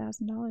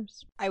 $84,000.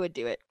 I would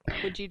do it.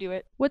 Would you do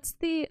it? What's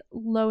the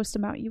lowest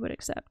amount you would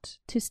accept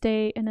to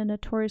stay in a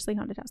notoriously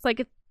haunted house? Like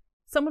if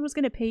someone was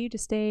going to pay you to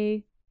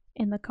stay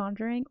in The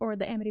Conjuring or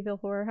the Amityville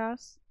Horror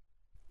House.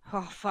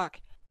 Oh, fuck.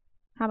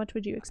 How much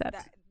would you accept?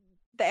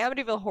 The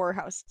Amityville Horror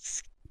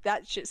House,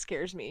 that shit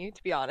scares me,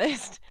 to be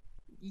honest.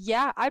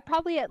 Yeah, I'd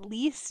probably at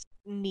least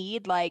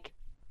need like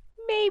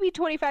maybe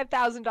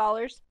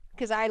 $25,000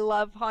 because I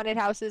love haunted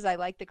houses. I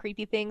like the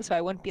creepy things, so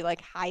I wouldn't be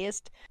like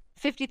highest.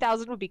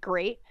 $50,000 would be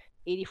great.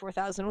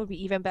 $84,000 would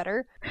be even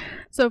better.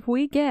 So if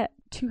we get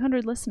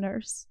 200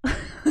 listeners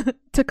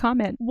to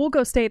comment. We'll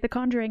go stay at the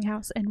Conjuring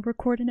house and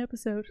record an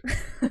episode.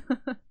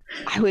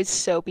 I would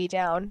so be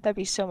down. That'd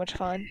be so much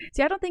fun.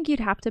 See, I don't think you'd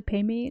have to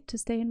pay me to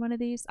stay in one of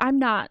these. I'm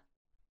not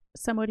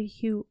somebody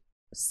who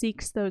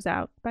seeks those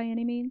out by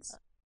any means,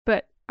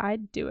 but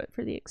I'd do it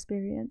for the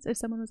experience. If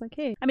someone was like,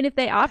 hey, I mean, if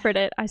they offered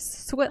it, I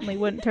certainly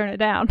wouldn't turn it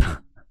down.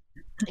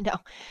 No,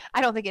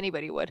 I don't think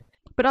anybody would.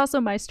 But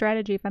also my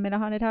strategy if I'm in a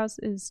haunted house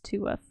is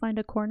to find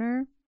a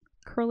corner,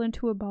 curl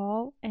into a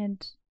ball,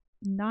 and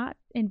not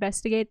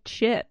investigate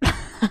shit.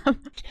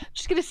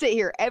 Just gonna sit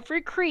here.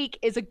 Every creak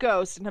is a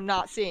ghost and I'm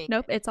not seeing.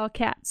 Nope, it's all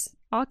cats.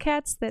 All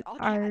cats that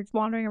are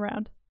wandering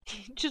around.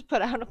 Just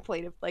put out a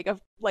plate of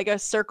like a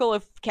circle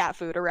of cat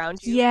food around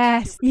you.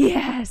 Yes,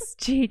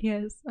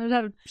 genius. I'd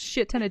have a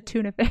shit ton of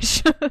tuna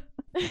fish.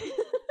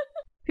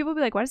 People would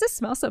be like, why does it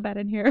smell so bad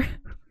in here?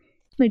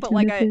 Put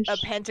like a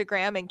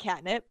pentagram and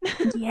catnip.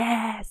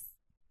 Yes.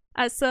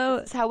 So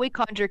that's how we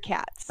conjure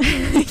cats.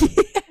 Yeah.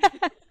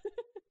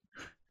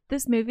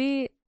 This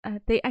movie, I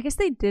guess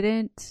they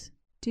didn't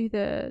do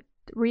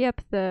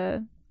re-up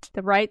the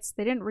rights.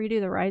 They didn't redo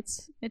the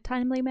rights in a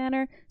timely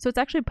manner, so it's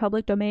actually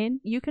public domain.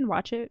 You can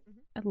watch it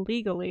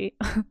legally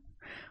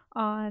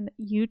on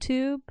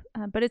YouTube,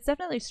 but it's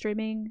definitely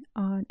streaming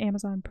on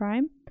Amazon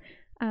Prime.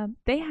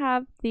 They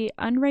have the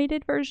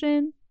unrated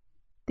version,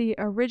 the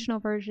original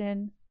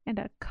version, and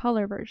a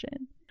color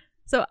version.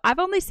 So I've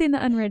only seen the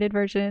unrated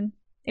version.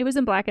 It was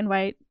in black and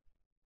white.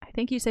 I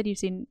think you said you've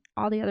seen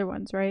all the other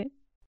ones, right?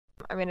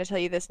 I'm going to tell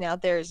you this now.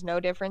 There's no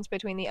difference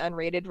between the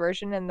unrated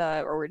version and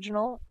the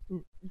original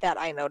that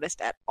I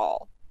noticed at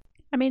all.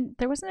 I mean,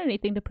 there wasn't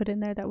anything to put in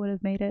there that would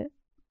have made it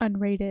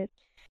unrated.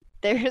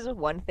 There is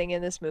one thing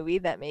in this movie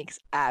that makes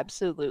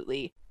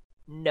absolutely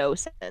no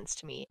sense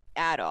to me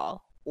at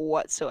all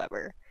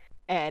whatsoever.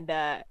 And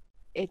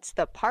it's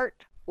the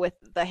part with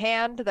the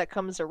hand that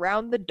comes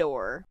around the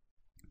door.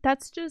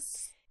 That's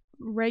just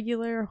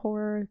regular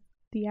horror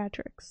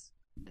theatrics.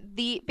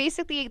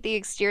 Basically, the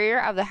exterior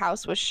of the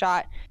house was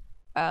shot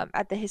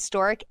at the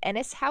historic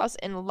Ennis House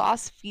in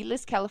Los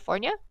Feliz,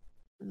 California.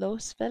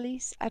 Los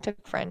Feliz? I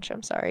took French,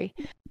 I'm sorry.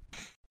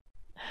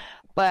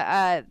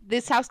 But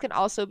this house can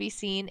also be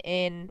seen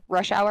in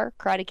Rush Hour,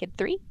 Karate Kid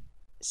 3,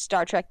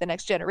 Star Trek The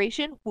Next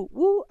Generation, woo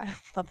woo, I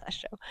love that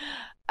show,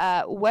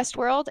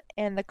 Westworld,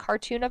 and the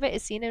cartoon of it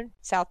is seen in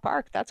South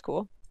Park. That's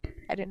cool.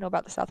 I didn't know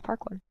about the South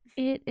Park one.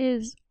 It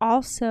is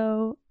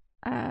also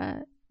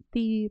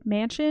the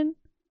mansion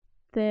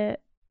that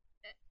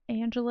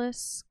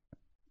Angelus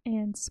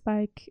and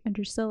Spike and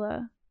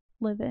Drusilla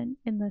live in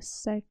the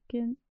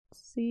second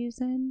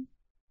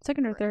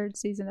or third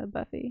season of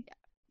Buffy. Yeah.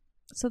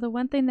 So the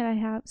one thing that I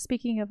have,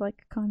 speaking of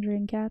like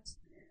conjuring cats,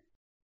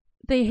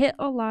 they hit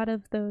a lot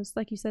of those,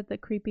 like you said, the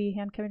creepy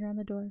hand coming around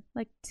the door,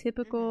 like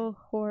typical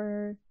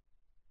horror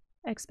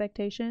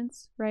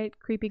expectations, right?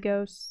 Creepy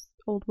ghosts,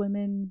 old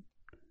women,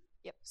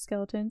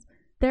 skeletons.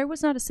 There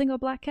was not a single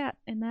black cat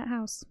in that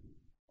house.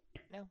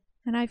 No.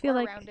 And I feel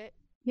like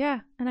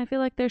and I feel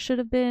like there should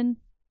have been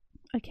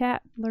a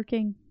cat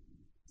lurking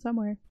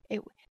somewhere.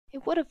 It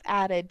would have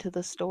added to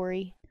the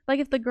story. Like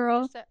if the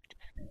girl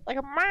like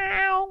a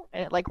meow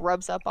and it like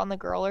rubs up on the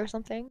girl or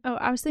something. Oh,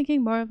 I was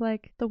thinking more of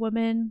like the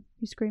woman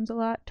who screams a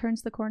lot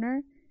turns the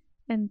corner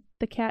and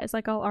the cat is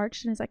like all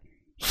arched and is like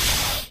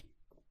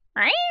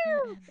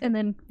and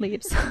then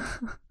leaves.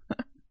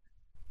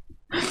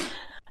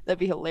 That'd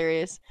be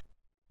hilarious.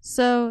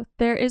 So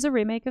there is a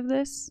remake of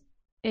this.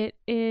 It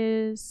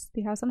is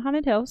The House on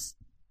Haunted Hills.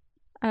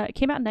 It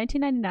came out in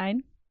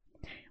 1999.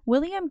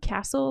 William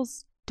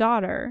Castle's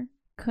daughter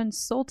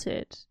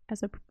consulted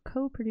as a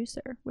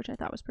co-producer, which I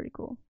thought was pretty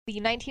cool.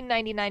 The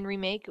 1999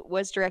 remake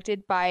was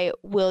directed by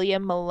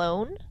William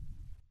Malone.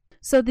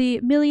 So the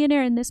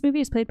millionaire in this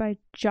movie is played by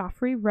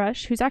Geoffrey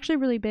Rush, who's actually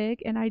really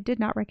big, and I did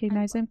not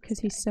recognize him because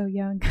he's so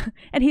young.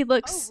 And he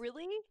looks... Oh,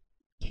 really?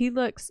 He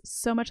looks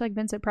so much like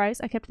Vincent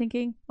Price. I kept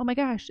thinking, oh my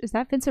gosh, is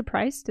that Vincent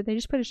Price? Did they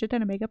just put a shit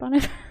ton of makeup on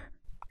him?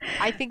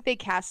 I think they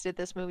casted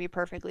this movie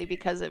perfectly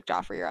because of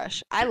Geoffrey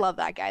Rush. I love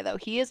that guy, though.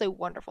 He is a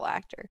wonderful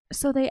actor.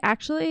 So the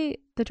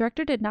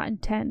director did not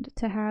intend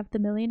to have the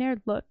millionaire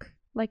look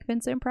like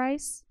Vincent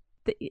Price.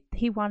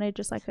 He wanted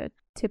just like a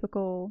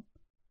typical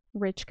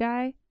rich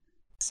guy.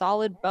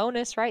 Solid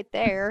bonus right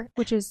there.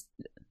 Which is,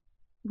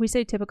 we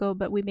say typical,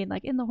 but we mean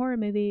like in the horror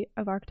movie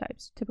of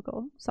archetypes,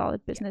 typical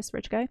solid business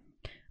rich guy.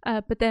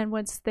 But then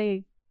once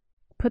they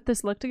put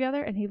this look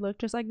together and he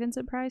looked just like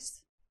Vincent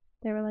Price,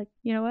 they were like,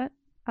 you know what?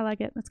 I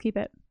like it. Let's keep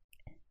it.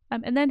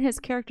 And then his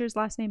character's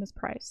last name is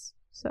Price.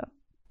 So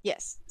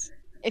yes.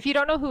 If you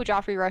don't know who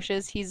Geoffrey Rush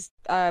is, he's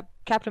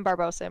Captain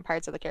Barbossa in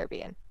Pirates of the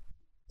Caribbean.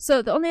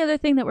 So the only other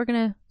thing that we're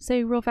going to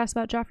say real fast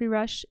about Geoffrey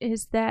Rush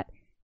is that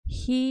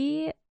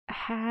he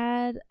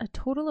had a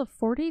total of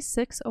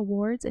 46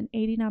 awards and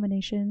 80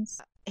 nominations.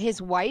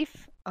 His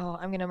wife,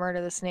 I'm going to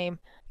murder this name.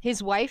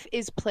 His wife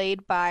is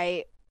played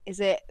by,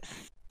 is it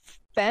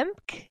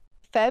Femke?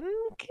 I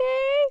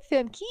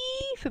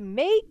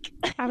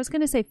was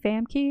gonna say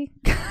Famke.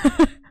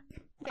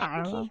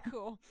 Famke,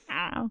 cool.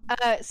 Ow.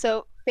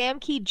 So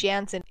Famke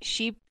Janssen,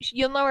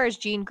 you'll know her as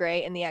Jean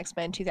Grey in the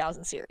X-Men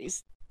 2000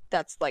 series.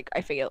 that's like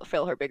I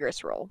feel her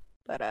biggest role.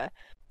 But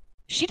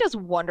she does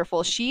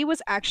wonderful. She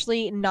was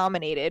actually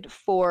nominated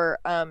for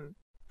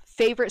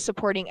favorite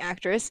supporting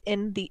actress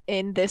in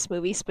this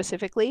movie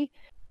specifically,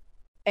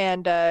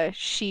 and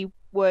she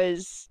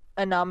was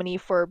a nominee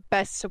for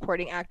best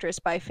supporting actress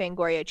by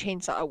Fangoria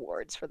Chainsaw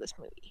Awards for this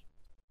movie.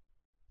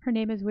 Her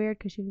name is weird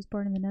because she was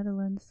born in the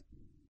Netherlands.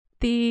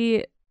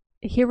 The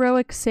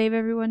heroic save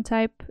everyone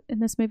type in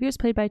this movie was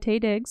played by Taye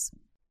Diggs.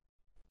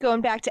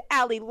 Going back to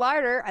Ali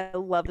Larter, I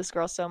love this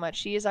girl so much.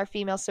 She is our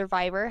female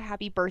survivor.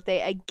 Happy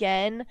birthday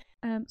again.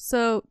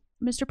 So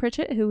Mr.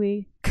 Pritchett, who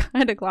we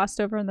kind of glossed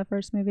over in the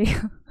first movie,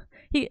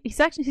 he's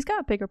got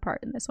a bigger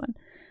part in this one,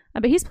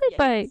 but he's played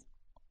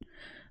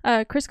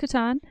by Chris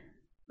Kattan,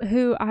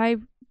 who I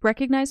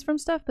recognize from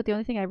stuff, but the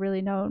only thing I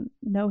really know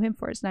him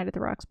for is Night at the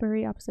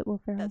Roxbury opposite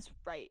Will Ferrell. That's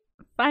right.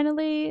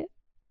 Finally,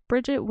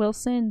 Bridget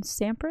Wilson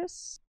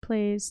Sampras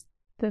plays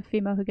the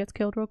female who gets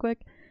killed real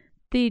quick.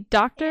 The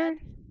doctor,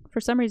 for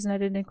some reason I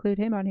didn't include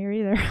him on here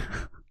either.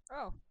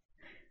 Oh.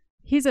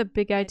 He's a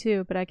big guy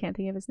too, but I can't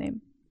think of his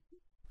name.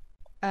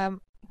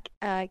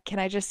 Can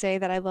I just say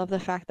that I love the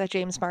fact that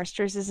James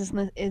Marsters is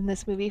in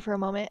this movie for a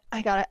moment?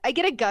 I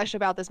get a gush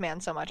about this man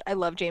so much. I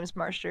love James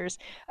Marsters.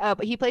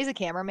 But he plays a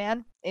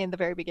cameraman in the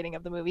very beginning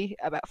of the movie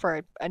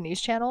for a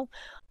news channel.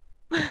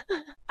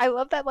 I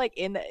love that, like,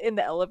 in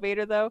the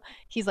elevator though,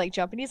 he's like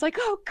jumping. He's like,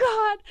 "Oh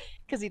God,"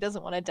 because he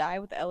doesn't want to die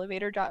with the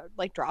elevator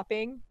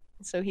dropping.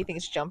 So he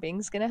thinks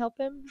jumping's gonna help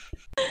him.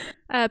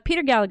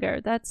 Peter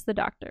Gallagher, that's the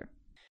doctor.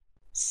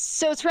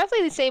 So it's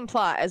roughly the same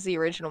plot as the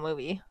original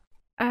movie.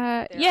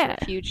 There are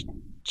a few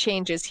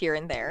changes here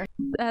and there.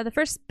 The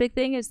first big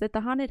thing is that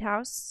the haunted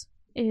house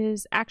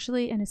is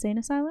actually an insane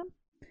asylum,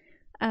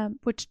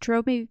 which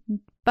drove me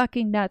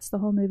fucking nuts the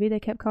whole movie. They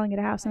kept calling it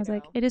a house, and I was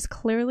like, it is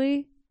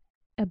clearly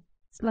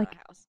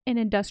an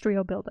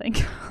industrial building.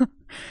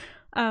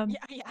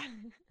 Yeah.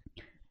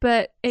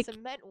 But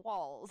cement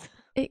walls.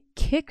 It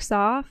kicks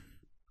off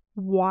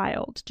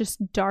wild,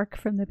 just dark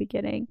from the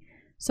beginning.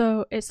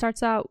 So it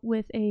starts out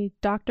with a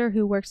doctor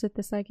who works at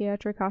the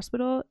psychiatric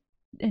hospital,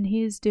 and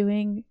he's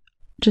doing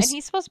and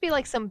he's supposed to be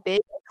like some big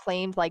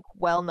acclaimed, like,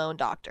 well-known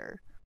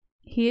doctor.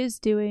 He is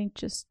doing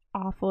just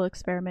awful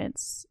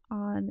experiments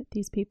on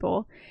these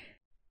people.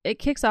 It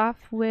kicks off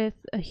with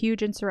a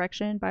huge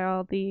insurrection by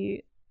all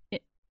the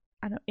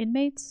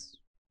inmates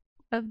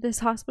of this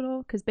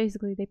hospital, because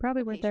basically they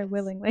probably weren't there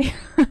willingly.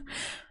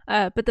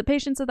 But the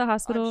patients of the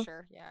hospital, I'm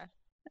sure,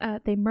 yeah.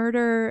 They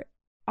murder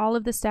all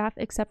of the staff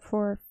except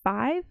for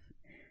 5,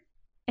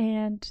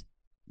 and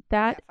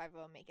that 5 of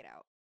them make it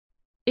out.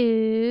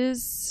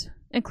 Is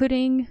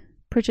including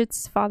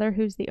Pritchett's father,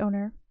 who's the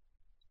owner.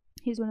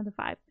 He's one of the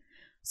 5.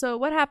 So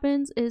what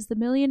happens is the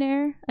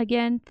millionaire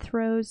again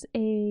throws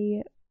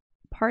a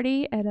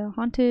party at a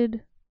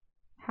haunted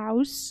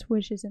house,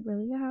 which isn't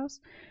really a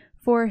house,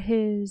 for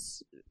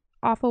his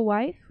awful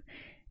wife,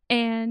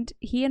 and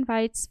he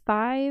invites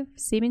 5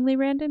 seemingly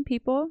random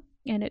people,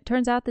 and it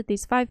turns out that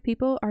these 5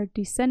 people are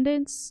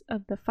descendants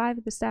of the 5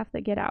 of the staff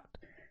that get out.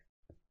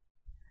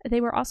 They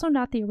were also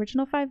not the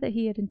original 5 that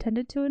he had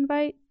intended to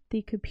invite.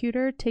 The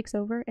computer takes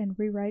over and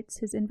rewrites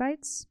his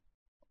invites.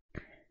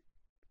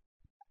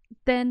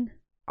 Then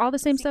all the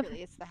same Secretly,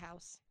 stuff. It's the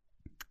house.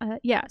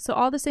 So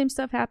all the same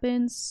stuff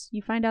happens.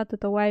 You find out that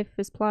the wife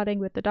is plotting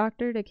with the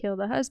doctor to kill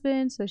the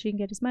husband so she can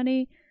get his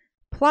money.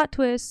 Plot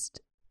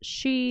twist,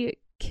 she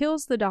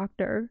kills the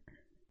doctor,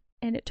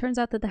 and it turns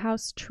out that the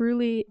house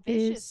truly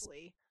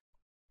viciously.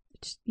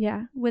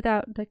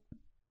 Without, like,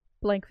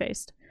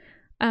 blank-faced.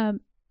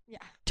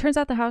 Turns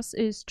out the house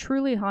is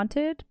truly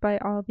haunted by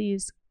all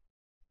these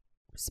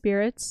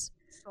spirits.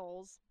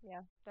 Souls.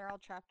 Yeah, they're all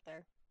trapped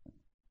there.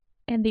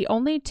 And the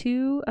only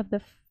 2 of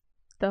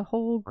the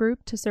whole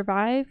group to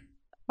survive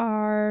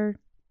are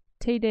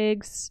Taye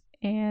Diggs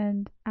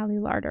and Ali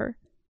Larter.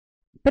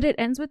 But it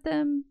ends with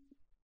them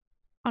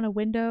on a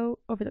window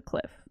over the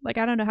cliff. Like,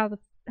 I don't know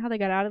how they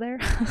got out of there.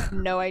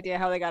 No idea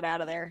how they got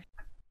out of there.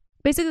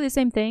 Basically the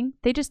same thing.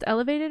 They just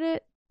elevated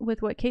it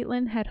with what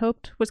Caitlin had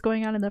hoped was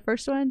going on in the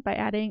first one by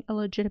adding a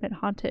legitimate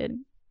haunted.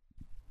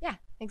 Yeah,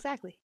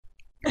 exactly.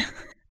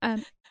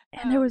 And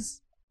there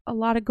was a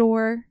lot of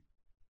gore.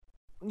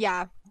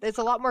 Yeah, it's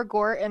a lot more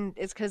gore, and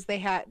it's because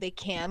they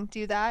can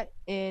do that.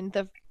 In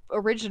the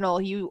original,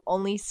 you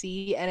only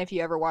see, and if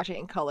you ever watch it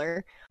in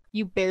color,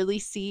 you barely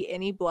see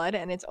any blood,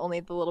 and it's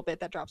only the little bit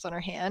that drops on her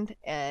hand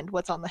and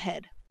what's on the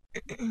head.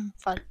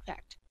 Fun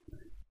fact.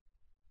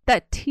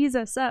 That tees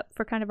us up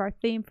for kind of our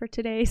theme for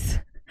today's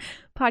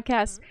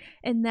podcast,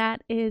 and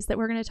that is that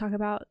we're going to talk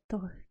about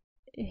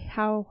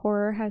how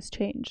horror has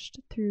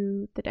changed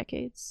through the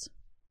decades.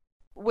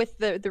 With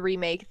the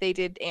remake, they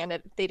did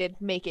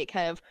make it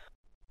kind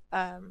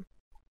of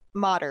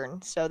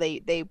modern, so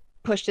they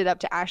pushed it up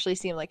to actually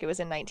seem like it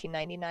was in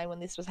 1999 when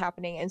this was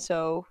happening. And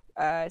so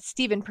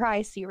Stephen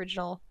Price, the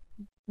original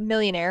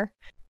millionaire,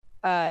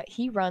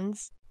 he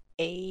runs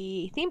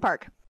a theme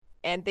park,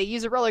 and they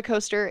use a roller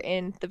coaster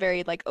in the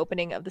very, like,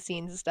 opening of the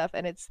scenes and stuff,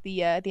 and it's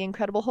the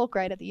Incredible Hulk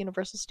ride at the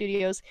Universal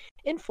Studios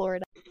in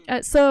Florida.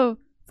 So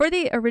For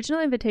the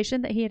original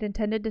invitation that he had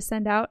intended to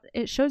send out,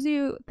 it shows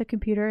you the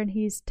computer and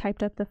he's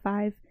typed up the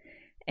 5.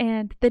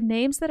 And the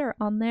names that are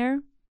on there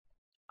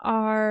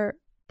are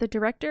the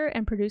director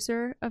and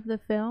producer of the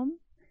film,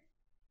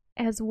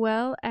 as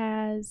well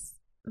as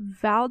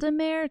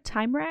Valdemar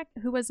Timrak,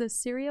 who was a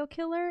serial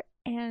killer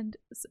and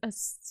a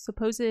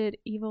supposed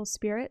evil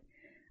spirit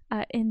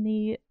in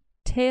the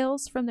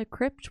Tales from the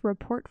Crypt,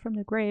 Report from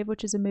the Grave,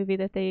 which is a movie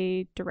that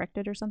they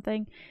directed or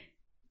something.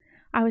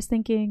 I was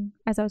thinking,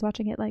 as I was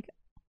watching it, like,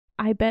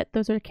 I bet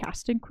those are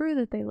cast and crew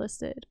that they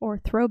listed, or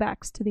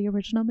throwbacks to the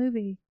original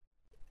movie.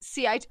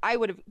 See, I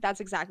would have, that's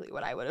exactly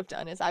what I would have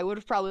done, is I would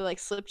have probably, like,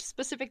 slipped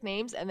specific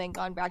names and then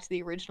gone back to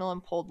the original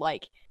and pulled,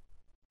 like,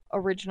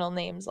 original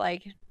names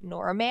like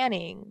Nora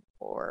Manning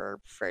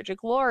or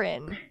Frederick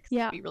Lauren.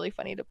 Yeah. It'd be really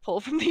funny to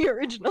pull from the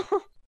original.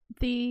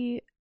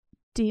 The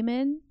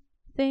demon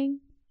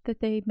thing that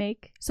they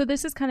make. So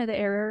this is kind of the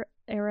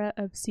era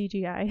of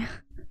CGI.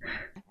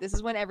 This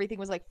is when everything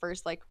was like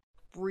first like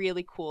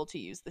really cool to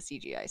use the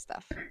CGI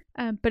stuff.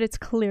 But it's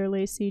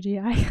clearly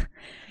CGI.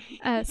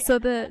 Yeah. So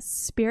the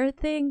spirit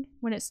thing,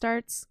 when it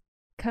starts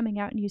coming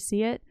out and you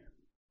see it,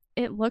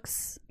 it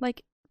looks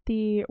like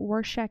the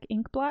Rorschach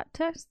ink blot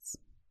tests.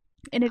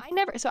 And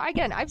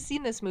I've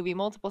seen this movie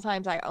multiple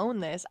times. I own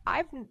this.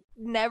 I've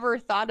never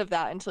thought of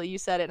that until you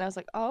said it, and I was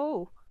like,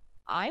 oh,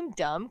 I'm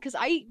dumb, because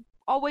I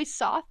always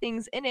saw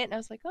things in it and I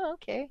was like, oh,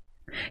 okay.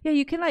 Yeah,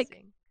 you can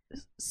like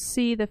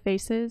see the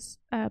faces,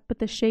 but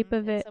the shape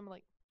of it,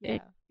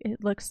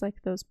 it looks like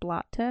those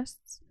blot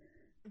tests,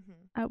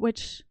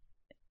 which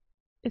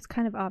is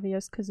kind of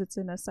obvious because it's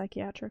in a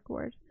psychiatric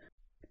ward.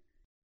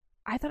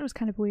 I thought it was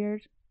kind of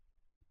weird.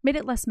 Made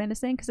it less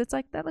menacing because it's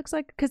like, that looks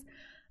like, because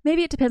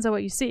maybe it depends on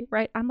what you see,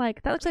 right? I'm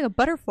like, that looks like a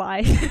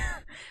butterfly.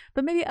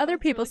 But maybe other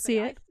people see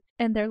it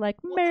and they're like,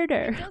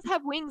 murder. It does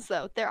have wings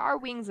though. There are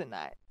wings in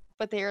that.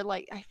 But they're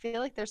like, I feel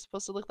like they're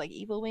supposed to look like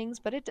evil wings,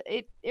 but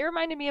it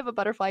reminded me of a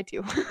butterfly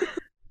too.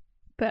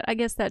 But I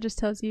guess that just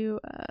tells you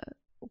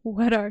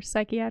what our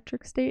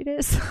psychiatric state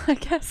is, I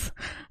guess.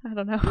 I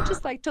don't know. I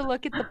just like to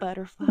look at the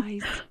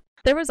butterflies.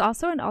 There was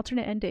also an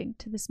alternate ending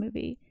to this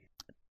movie.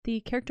 The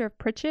character of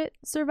Pritchett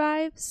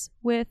survives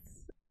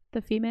with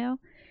the female,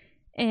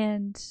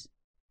 and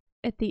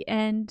at the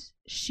end,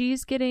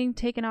 she's getting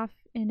taken off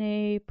in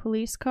a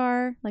police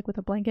car, like with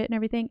a blanket and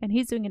everything, and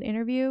he's doing an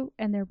interview,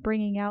 and they're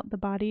bringing out the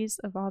bodies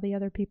of all the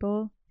other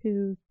people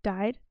who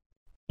died.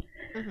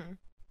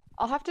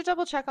 I'll have to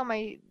double check on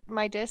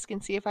my disc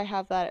and see if I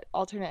have that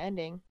alternate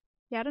ending.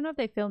 Yeah, I don't know if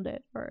they filmed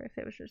it or if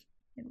it was just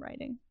in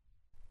writing.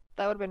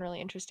 That would have been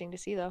really interesting to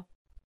see, though.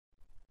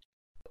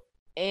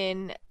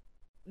 In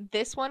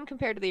this one,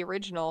 compared to the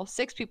original,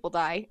 6 people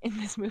die in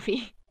this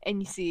movie,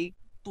 and you see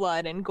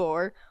blood and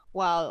gore,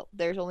 while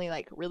there's only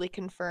like really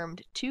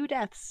confirmed 2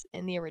 deaths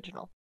in the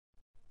original.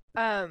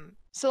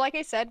 So like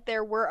I said,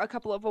 there were a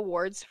couple of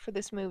awards for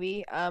this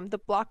movie. The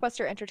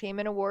Blockbuster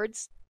Entertainment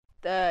Awards,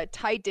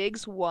 Ty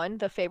Diggs won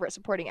the favorite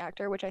supporting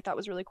actor, which I thought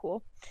was really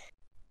cool.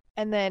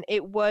 And then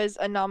it was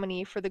a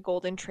nominee for the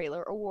Golden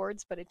Trailer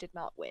Awards, but it did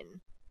not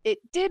win. It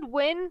did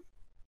win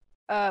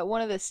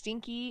one of the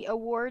Stinky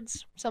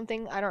Awards,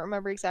 something, I don't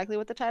remember exactly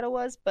what the title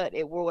was, but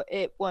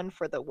it won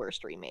for the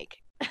worst remake.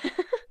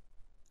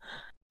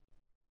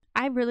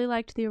 I really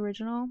liked the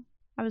original.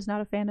 I was not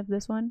a fan of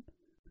this one.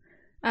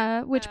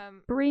 Which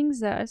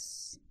brings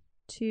us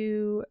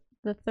to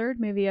the third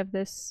movie of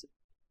this,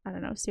 I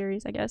don't know,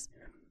 series, I guess.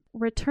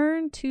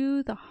 Return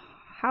to the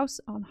House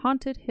on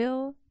Haunted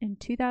Hill in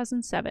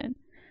 2007.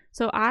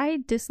 So I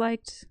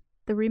disliked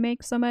the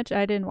remake so much,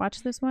 I didn't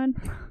watch this one.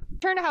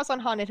 Return to House on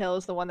Haunted Hill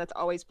is the one that's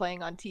always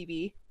playing on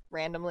TV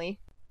randomly.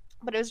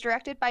 But it was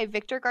directed by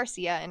Victor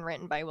Garcia and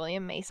written by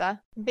William Mesa.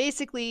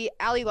 Basically,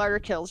 Ali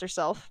Larter kills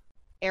herself.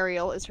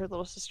 Ariel is her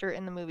little sister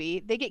in the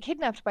movie. They get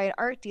kidnapped by an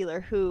art dealer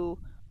who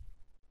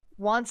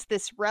wants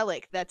this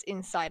relic that's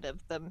inside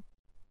of the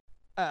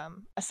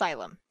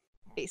asylum,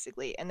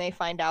 basically. And they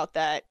find out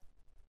that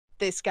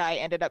this guy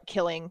ended up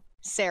killing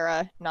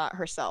Sarah, not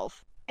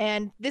herself.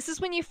 And this is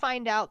when you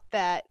find out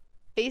that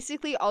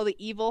basically all the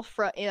evil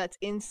that's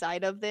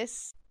inside of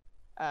this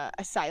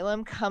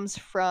asylum comes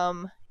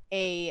from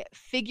a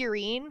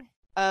figurine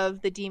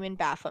of the demon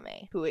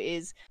Baphomet, who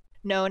is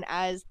known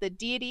as the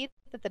deity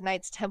that the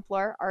Knights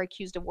Templar are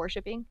accused of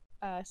worshipping.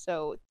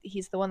 So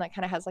he's the one that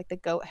kind of has like the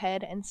goat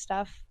head and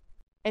stuff.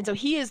 And so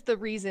he is the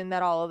reason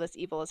that all of this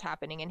evil is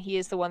happening, and he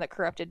is the one that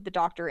corrupted the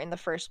doctor in the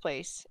first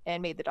place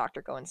and made the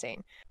doctor go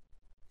insane.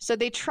 So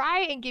they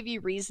try and give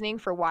you reasoning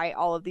for why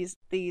all of these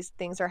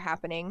things are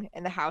happening,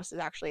 and the house is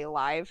actually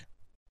alive.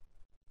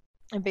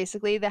 And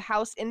basically the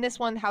house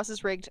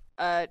is rigged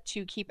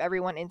to keep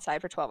everyone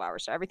inside for 12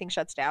 hours. So everything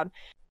shuts down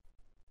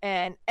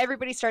and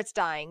everybody starts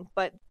dying.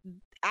 But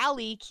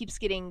Ali keeps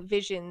getting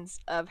visions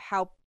of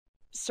how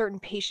certain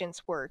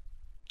patients were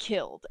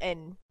killed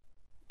and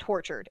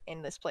tortured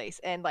in this place,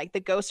 and like the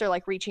ghosts are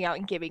like reaching out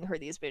and giving her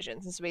these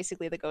visions, and so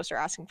basically the ghosts are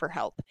asking for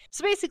help.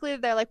 So basically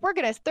they're like, we're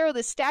gonna throw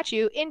this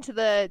statue into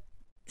the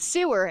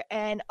sewer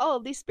and all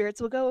of these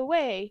spirits will go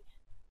away.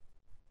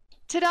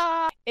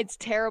 Ta-da! It's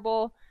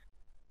terrible.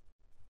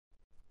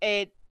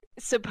 It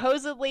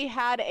supposedly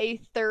had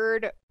a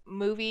third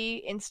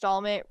movie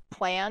installment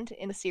planned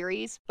in the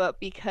series, but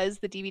because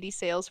the DVD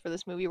sales for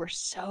this movie were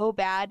so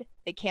bad,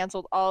 they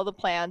canceled all the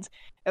plans.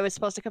 It was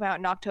supposed to come out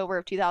in October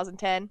of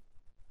 2010.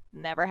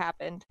 Never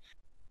happened.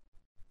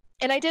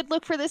 And I did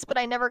look for this, but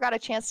I never got a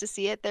chance to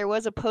see it. There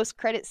was a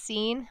post-credit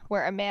scene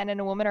where a man and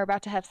a woman are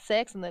about to have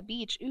sex on the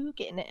beach. Ooh,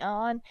 getting it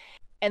on.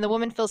 And the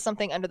woman feels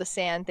something under the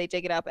sand. They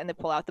dig it up and they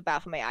pull out the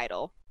Baphomet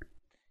idol.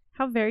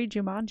 How very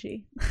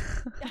Jumanji.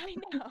 I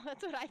know.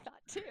 That's what I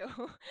thought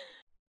too.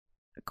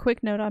 A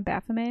quick note on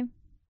Baphomet.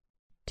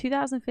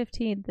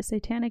 2015, the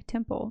Satanic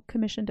Temple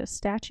commissioned a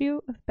statue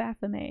of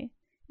Baphomet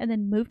and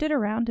then moved it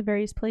around to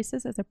various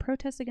places as a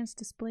protest against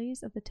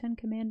displays of the Ten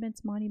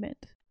Commandments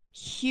monument.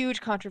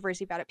 Huge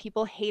controversy about it.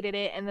 People hated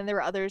it, and then there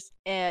were others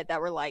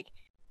that were like,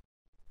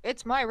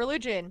 it's my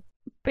religion.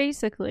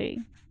 Basically,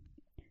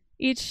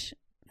 each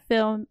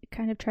film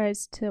kind of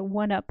tries to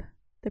one-up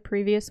the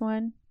previous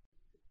one,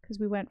 because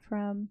we went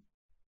from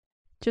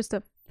just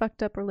a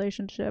fucked up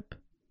relationship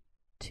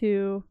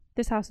to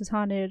this house is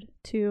haunted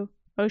to,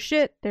 oh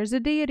shit, there's a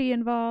deity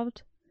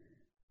involved.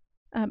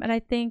 And I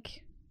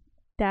think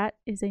that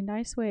is a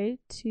nice way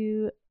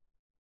to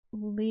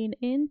lean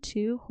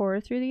into horror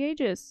through the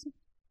ages.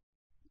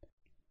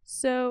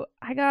 So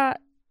I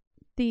got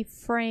the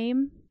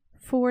frame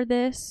for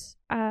this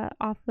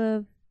off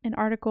of an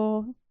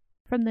article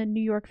from the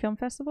New York Film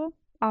Festival.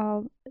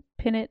 I'll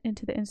pin it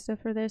into the Insta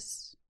for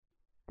this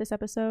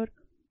episode.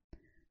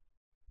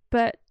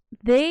 But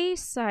they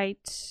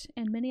cite,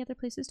 and many other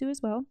places do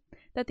as well,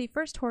 that the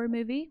first horror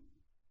movie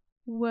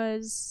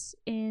was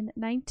in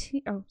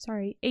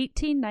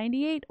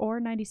 1898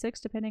 or 96,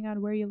 depending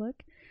on where you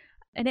look.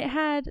 And it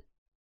had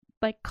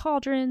like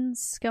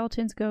cauldrons,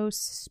 skeletons,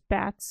 ghosts,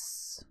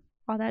 bats,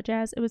 all that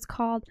jazz. It was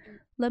called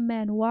Le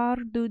Manoir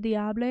du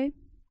Diable.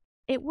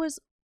 It was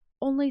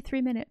only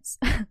 3 minutes.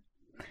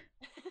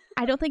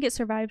 I don't think it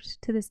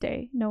survived to this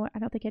day. No, I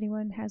don't think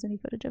anyone has any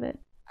footage of it.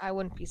 I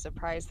wouldn't be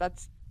surprised.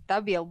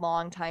 That'd be a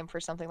long time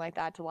for something like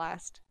that to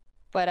last.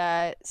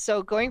 But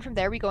so going from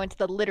there, we go into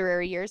the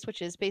literary years,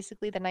 which is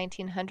basically the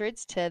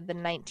 1900s to the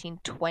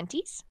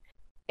 1920s.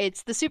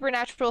 It's the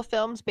supernatural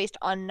films based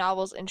on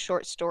novels and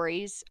short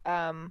stories.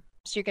 So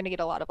you're going to get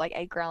a lot of like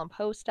Edgar Allan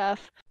Poe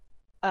stuff.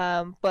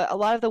 But a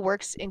lot of the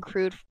works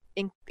include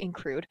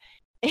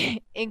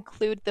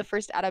the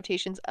first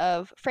adaptations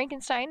of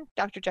Frankenstein,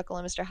 Dr. Jekyll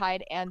and Mr.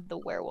 Hyde, and The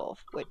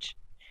Werewolf, which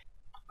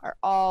are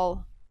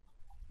all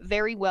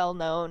very well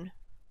known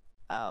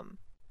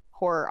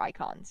horror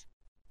icons.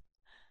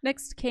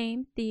 Next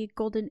came the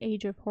golden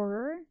age of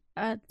horror,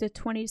 the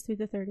 20s through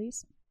the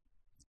 30s.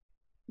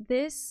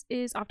 This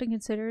is often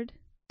considered,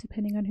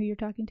 depending on who you're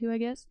talking to, I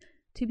guess,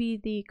 to be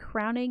the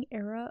crowning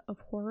era of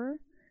horror.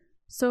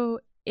 So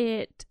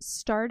it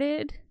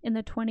started in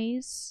the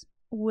 20s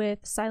with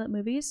silent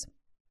movies,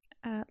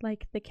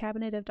 like The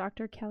Cabinet of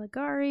Dr.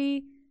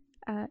 Caligari,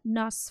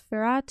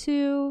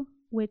 Nosferatu,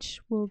 which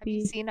will be...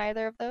 Have you seen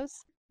either of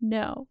those?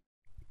 No.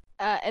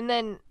 And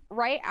then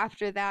right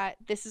after that,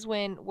 this is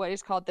when what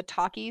is called the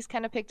talkies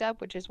kind of picked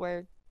up, which is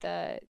where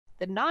the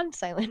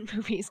non-silent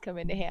movies come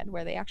into hand,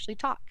 where they actually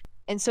talk.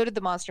 And so did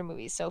the monster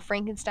movies. So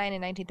Frankenstein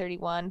in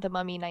 1931, The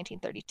Mummy in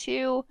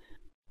 1932,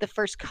 the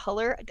first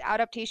color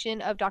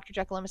adaptation of Dr.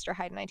 Jekyll and Mr.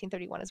 Hyde in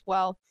 1931 as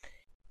well.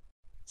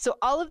 So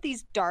all of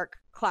these dark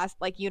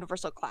like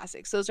universal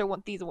classics, those are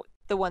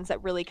the ones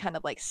that really kind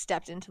of like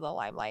stepped into the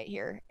limelight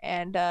here.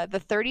 And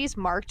the 30s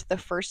marked the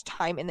first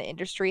time in the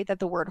industry that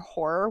the word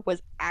horror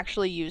was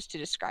actually used to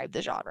describe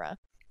the genre.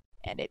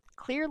 And it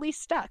clearly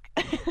stuck.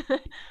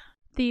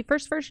 The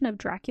first version of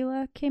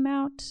Dracula came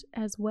out,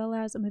 as well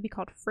as a movie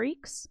called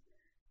Freaks.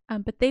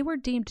 But they were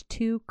deemed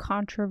too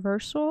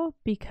controversial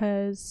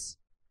because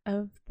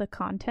of the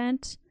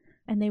content,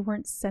 and they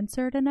weren't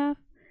censored enough.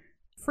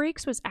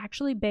 Freaks was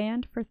actually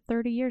banned for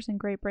 30 years in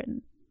Great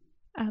Britain.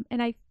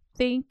 And I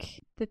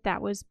think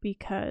that was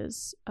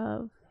because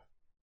of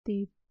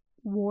the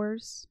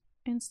wars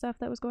and stuff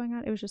that was going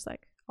on. It was just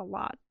like a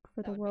lot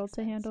for the world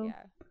to handle.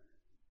 Yeah.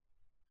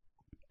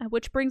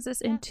 Which brings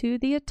us into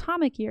the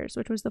atomic years,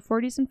 which was the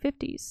 40s and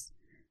 50s.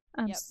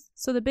 Yep.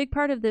 So the big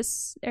part of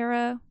this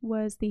era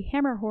was the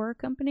Hammer Horror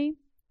Company,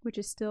 which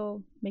is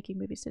still making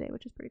movies today,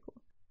 which is pretty cool.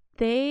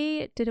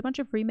 They did a bunch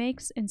of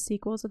remakes and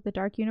sequels of the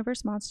Dark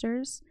Universe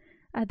monsters.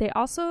 They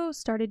also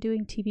started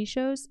doing TV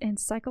shows, and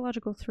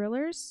psychological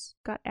thrillers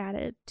got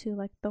added to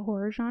like the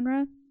horror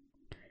genre.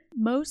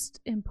 Most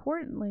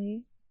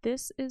importantly,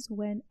 this is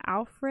when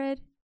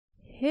Alfred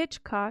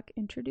Hitchcock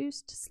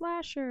introduced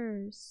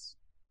slashers.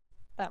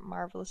 That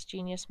marvelous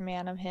genius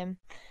man of him.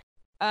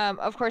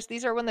 Of course,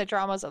 these are when the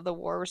dramas of the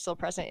war were still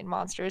present in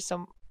monsters,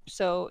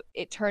 so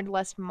it turned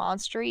less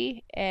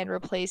monstery and was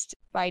replaced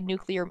by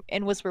nuclear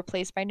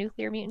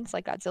mutants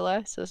like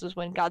Godzilla. So this was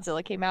when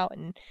Godzilla came out,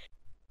 and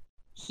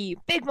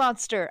big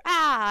monster,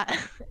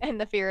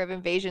 and the fear of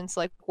invasion,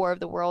 so like War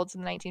of the Worlds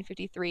in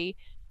 1953,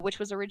 which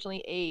was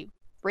originally a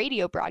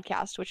radio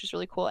broadcast, which was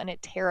really cool, and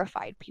it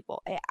terrified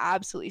people. It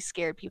absolutely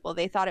scared people.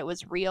 They thought it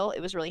was real.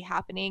 It was really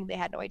happening. They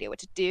had no idea what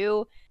to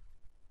do.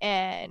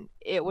 and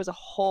it was a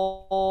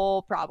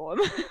whole problem.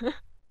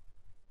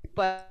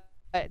 But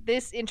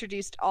this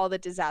introduced all the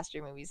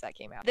disaster movies that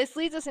came out. This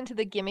leads us into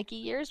the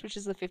gimmicky years, which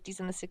is the 50s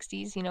and the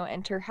 60s. You know,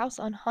 enter House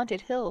on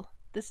Haunted Hill.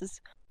 This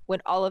is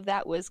when all of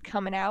that was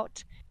coming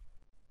out.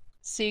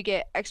 So you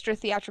get extra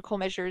theatrical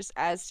measures,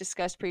 as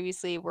discussed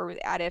previously, where with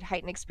added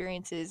heightened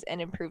experiences and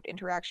improved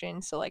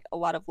interaction. So like a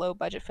lot of low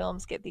budget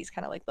films get these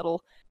kind of like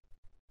little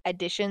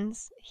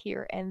additions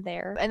here and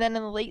there. And then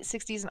in the late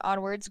 60s and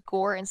onwards,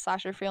 gore and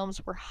slasher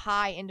films were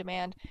high in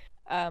demand.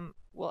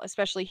 Well,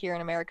 especially here in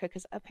America,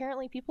 because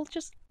apparently people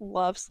just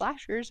love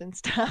slashers and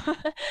stuff.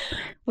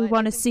 We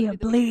want to see a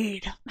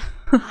bleed.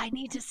 I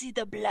need to see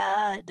the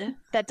blood.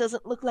 That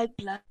doesn't look like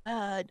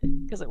blood,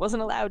 because it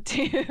wasn't allowed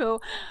to.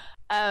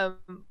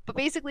 But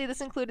basically,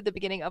 this included the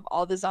beginning of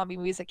all the zombie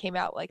movies that came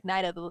out, like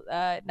Night of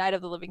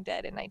the Living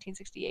Dead in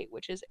 1968,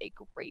 which is a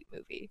great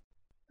movie.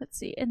 Let's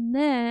see. And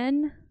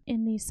then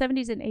in the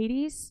 70s and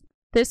 80s,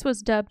 this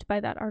was dubbed by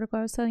that article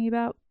I was telling you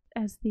about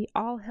as the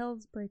All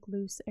Hells Break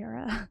Loose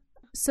era.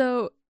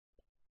 So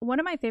one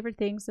of my favorite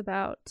things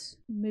about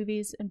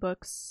movies and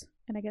books,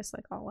 and I guess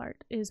like all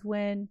art, is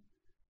when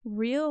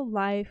real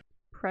life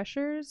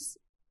pressures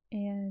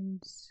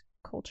and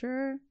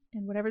culture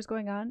and whatever's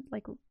going on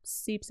like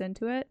seeps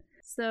into it.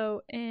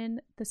 So in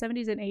the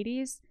 70s and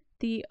 80s,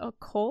 the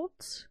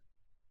occult,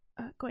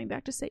 going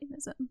back to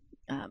Satanism,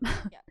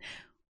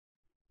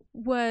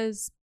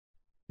 was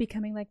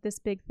becoming like this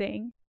big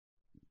thing.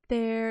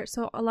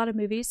 So a lot of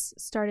movies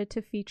started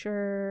to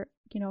feature,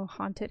 you know,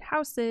 haunted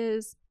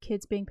houses,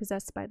 kids being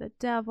possessed by the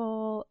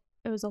devil.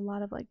 It was a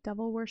lot of like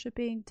devil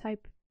worshipping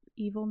type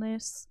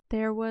evilness.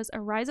 There was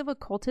a rise of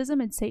occultism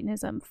and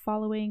Satanism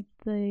following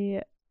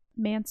the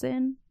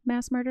Manson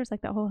mass murders,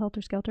 like that whole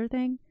Helter Skelter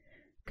thing,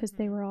 because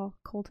they were all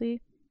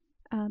culty.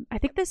 I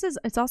think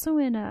it's also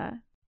in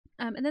and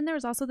then there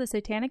was also the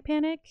Satanic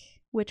Panic,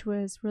 which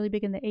was really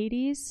big in the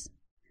 80s.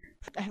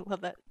 I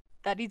love that.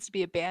 That needs to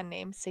be a band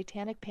name,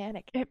 Satanic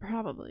Panic. It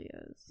probably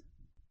is.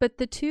 But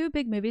the two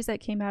big movies that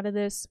came out of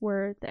this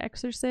were The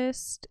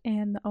Exorcist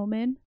and The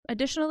Omen.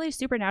 Additionally,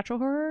 supernatural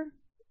horror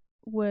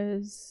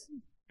was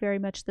very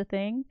much the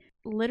thing.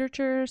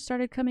 Literature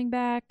started coming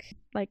back,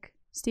 like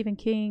Stephen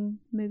King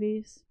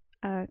movies,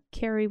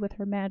 Carrie with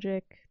her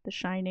magic, The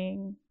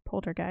Shining,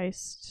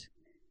 Poltergeist.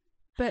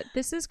 But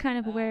this is kind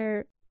of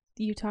where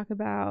you talk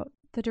about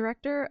the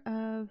director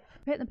of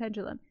Pit and the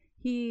Pendulum.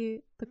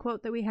 The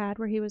quote that we had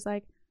where he was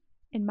like,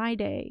 in my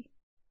day,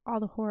 all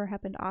the horror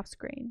happened off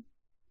screen.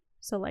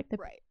 So like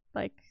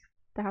like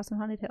the House on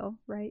Haunted Hill,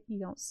 right? You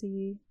don't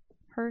see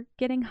her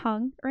getting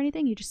hung or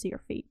anything, you just see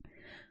her feet.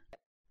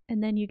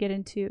 And then you get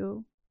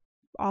into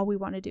all we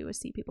want to do is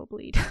see people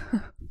bleed.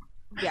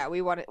 Yeah,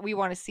 we want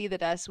to see the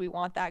dust, we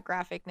want that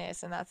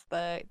graphicness, and that's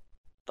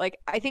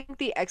I think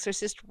The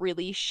Exorcist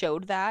really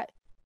showed that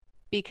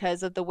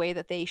because of the way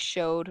that they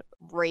showed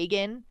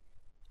Reagan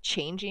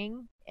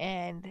changing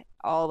and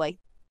all like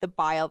the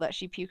bile that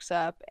she pukes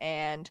up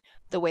and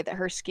the way that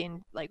her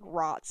skin like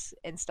rots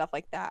and stuff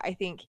like that. I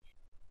think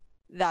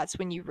that's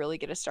when you really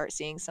get to start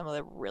seeing some of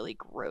the really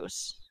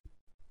gross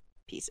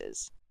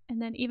pieces.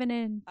 And then even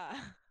in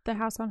the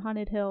House on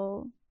Haunted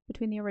Hill,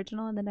 between the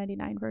original and the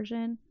 99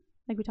 version,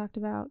 like we talked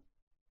about,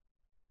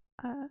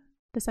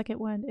 the second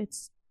one,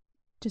 it's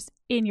just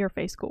in your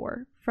face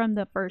gore from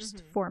the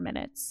first 4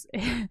 minutes.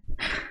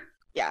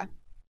 Yeah.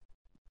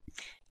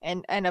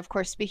 And of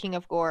course, speaking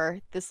of gore,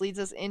 this leads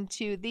us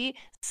into the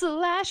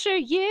slasher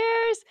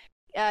years.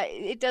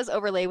 It does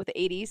overlay with the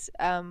 80s,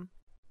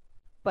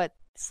 but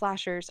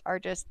slashers are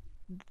just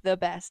the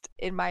best,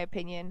 in my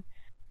opinion.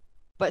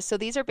 But so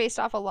these are based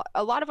off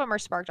a lot of them are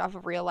sparked off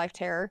of real life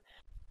terror,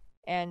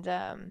 and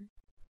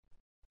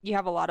you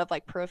have a lot of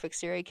like prolific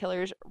serial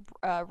killers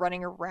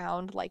running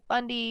around, like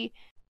Bundy.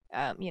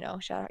 You know,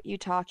 shout out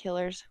Utah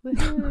killers.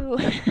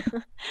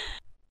 Woohoo!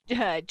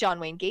 John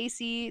Wayne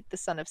Gacy, the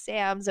son of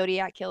Sam,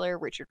 Zodiac Killer,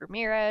 Richard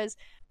Ramirez.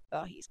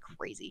 Oh, he's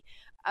crazy.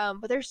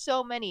 But there's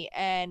so many,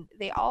 and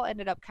they all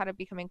ended up kind of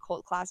becoming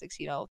cult classics,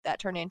 you know, that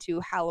turned into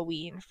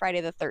Halloween,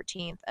 Friday the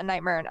 13th, A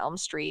Nightmare on Elm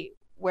Street,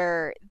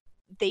 where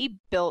they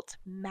built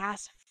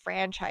mass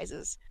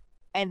franchises.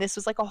 And this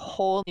was like a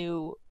whole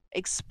new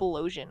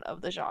explosion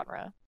of the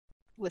genre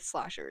with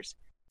slashers.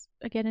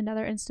 Again,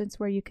 another instance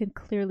where you can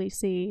clearly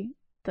see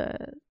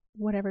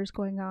whatever's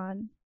going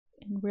on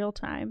in real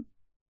time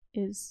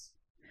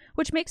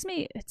which makes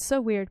it's so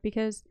weird,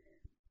 because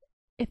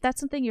if that's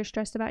something you're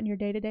stressed about in your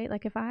day-to-day,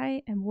 like if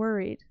I am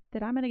worried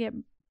that I'm going to get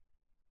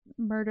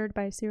murdered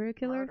by a serial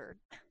killer,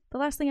 the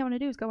last thing I want to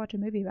do is go watch a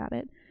movie about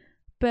it.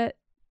 But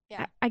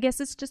yeah, I guess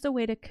it's just a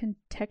way to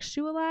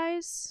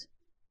contextualize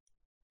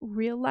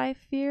real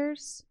life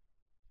fears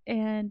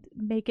and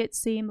make it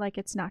seem like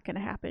it's not going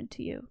to happen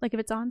to you. Like if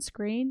it's on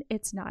screen,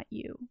 it's not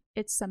you,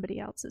 it's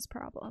somebody else's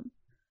problem.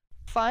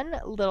 Fun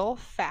little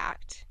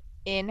fact,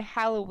 in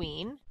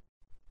Halloween,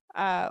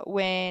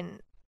 when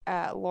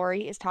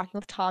Laurie is talking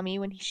with Tommy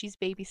when she's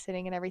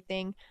babysitting and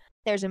everything,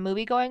 there's a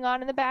movie going on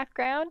in the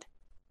background.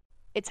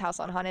 It's House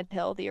on Haunted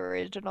Hill, the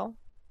original,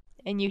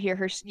 and you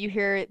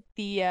hear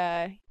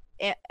the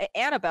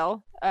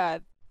Annabelle,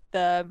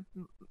 the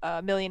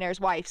millionaire's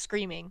wife,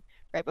 screaming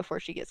right before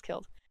she gets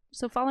killed.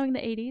 So following the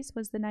 80s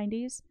was the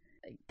 90s.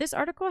 This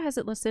article has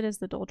it listed as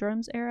the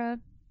doldrums era,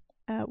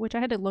 which I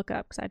had to look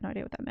up because I had no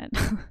idea what that meant.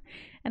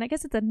 And I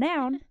guess it's a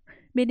noun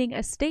meaning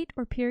a state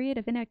or period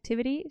of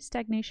inactivity,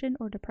 stagnation,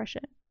 or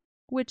depression,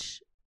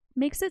 which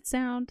makes it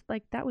sound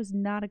like that was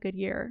not a good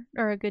year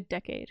or a good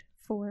decade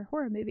for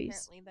horror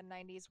movies. Apparently the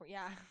 90s were,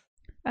 yeah.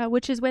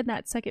 Which is when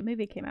that second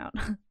movie came out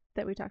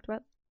that we talked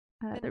about.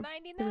 The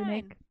 99. The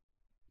remake.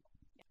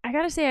 I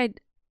gotta say,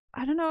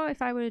 I don't know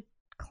if I would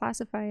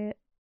classify it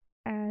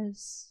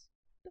as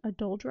a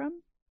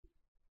doldrum.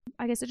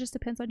 I guess it just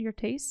depends on your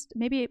taste.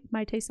 Maybe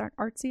my tastes aren't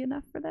artsy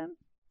enough for them.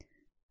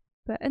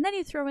 And then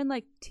you throw in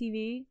like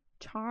TV,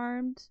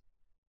 Charmed,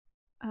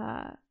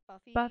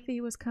 Buffy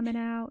was coming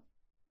out.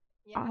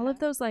 Yeah. All of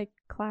those like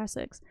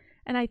classics.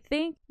 And I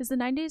think is the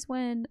 90s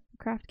when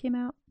Craft came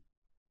out?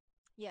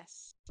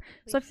 Yes.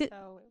 So I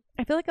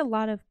feel like a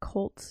lot of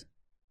cult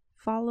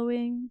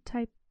following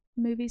type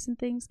movies and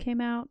things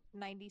came out.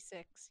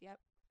 96, yep.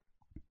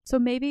 So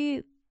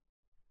maybe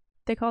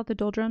they call it the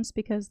doldrums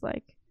because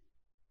like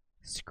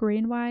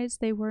screen wise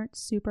they weren't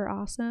super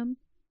awesome,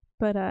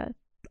 but a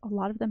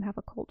lot of them have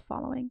a cult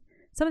following.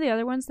 Some of the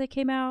other ones that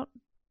came out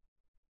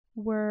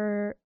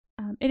were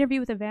Interview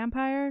with a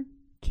Vampire,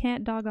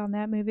 can't dog on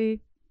that movie.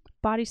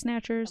 Body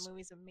Snatchers, that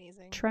movie's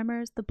amazing.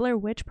 Tremors, The Blair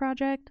Witch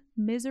Project,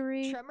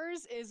 Misery.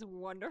 Tremors is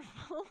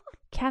wonderful.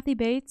 Kathy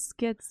Bates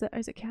gets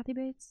is it Kathy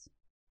Bates?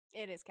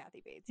 It is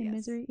Kathy Bates, in yes.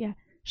 Misery, yeah.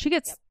 She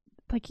gets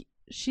like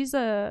she's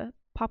a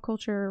pop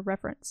culture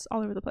reference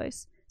all over the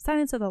place.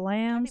 Silence of the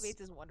Lambs. Kathy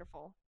Bates is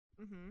wonderful.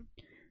 Mm-hmm.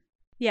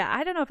 Yeah,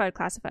 I don't know if I would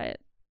classify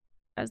it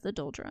as the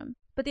doldrum.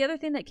 But the other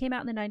thing that came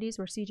out in the 90s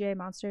were CGI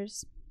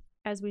monsters,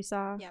 as we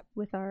saw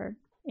with our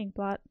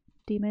Inkblot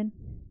demon.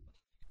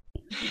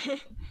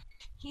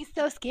 He's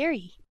so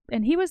scary.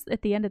 And he was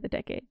at the end of the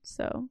decade,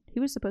 so he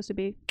was supposed to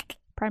be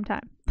prime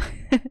time.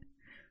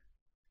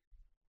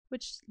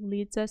 Which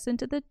leads us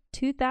into the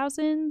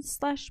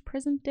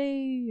 2000s/present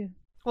day.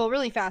 Well,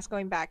 really fast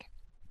going back.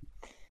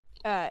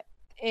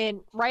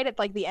 And right at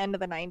like the end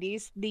of the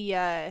 90s,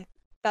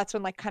 that's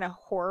when like kind of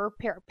horror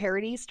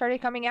parodies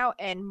started coming out,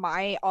 and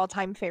my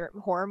all-time favorite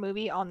horror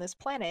movie on this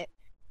planet,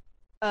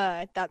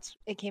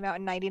 it came out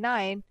in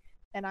 99,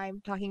 and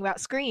I'm talking about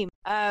Scream.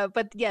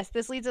 But yes,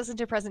 this leads us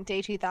into present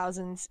day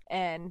 2000s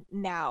and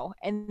now.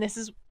 And this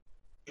is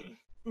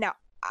now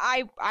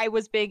I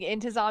was big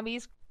into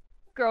zombies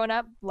growing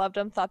up, loved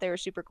them, thought they were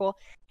super cool.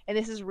 And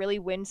this is really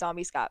when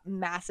zombies got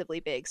massively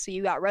big. So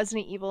you got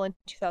Resident Evil in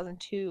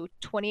 2002,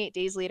 28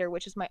 Days Later,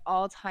 which is my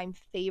all-time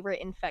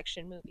favorite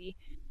infection movie.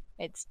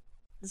 It's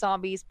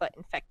zombies but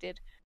infected.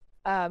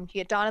 You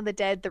get Dawn of the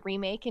Dead, the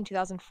remake in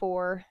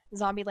 2004,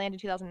 Zombieland in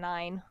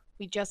 2009.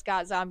 We just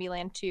got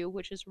Zombieland 2,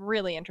 which is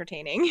really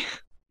entertaining.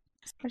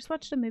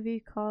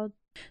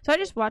 I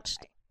just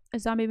watched a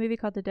zombie movie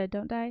called The Dead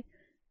Don't Die,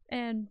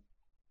 and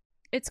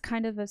it's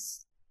kind of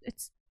it's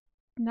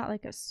not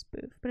like a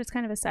spoof, but it's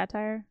kind of a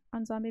satire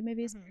on zombie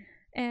movies. Mm-hmm.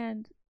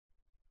 And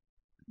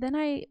then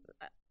I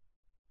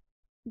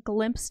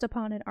glimpsed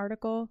upon an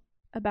article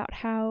about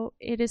how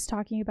it is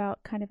talking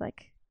about kind of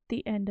like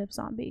the end of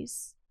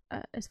zombies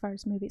as far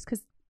as movies,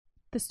 because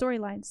the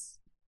storyline's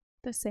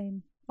the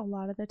same a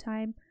lot of the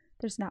time.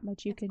 There's not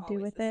much you can do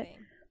with it.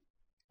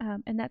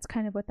 And that's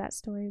kind of what that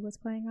story was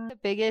playing on. The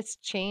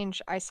biggest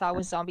change I saw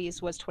with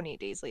zombies was 28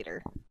 Days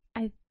Later.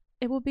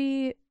 It will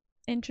be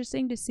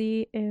interesting to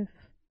see if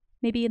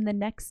maybe in the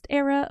next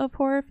era of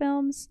horror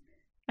films,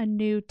 a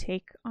new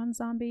take on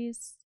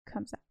zombies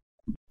comes out.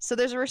 So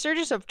there's a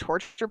resurgence of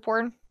torture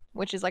porn,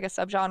 which is like a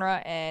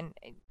subgenre, and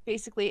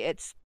basically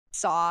it's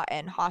Saw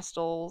and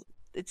Hostel.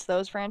 It's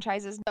those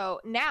franchises. So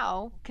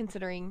now,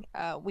 considering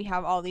we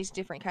have all these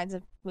different kinds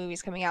of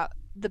movies coming out,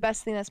 the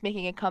best thing that's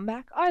making a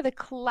comeback are the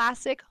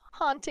classic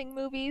haunting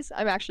movies.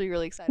 I'm actually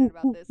really excited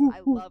about this.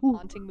 I love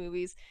haunting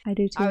movies. I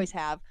do too. I always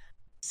have.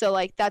 So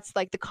like that's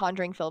like the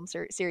Conjuring film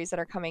series that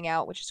are coming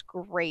out, which is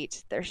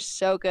great. They're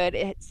so good.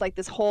 It's like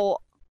this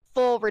whole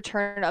full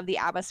return of the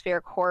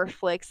atmospheric horror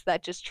flicks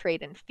that just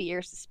trade in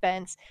fear,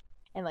 suspense,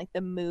 and like the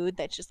mood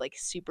that's just like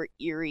super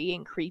eerie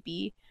and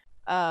creepy.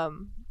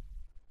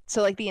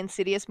 So like the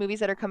Insidious movies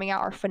that are coming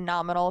out are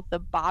phenomenal. The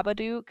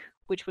Babadook,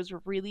 which was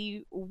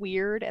really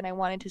weird, and I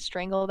wanted to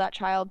strangle that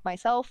child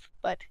myself,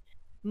 but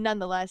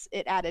nonetheless,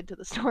 it added to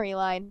the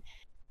storyline.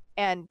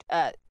 And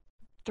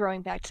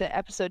throwing back to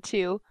episode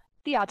 2,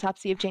 The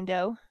Autopsy of Jane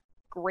Doe,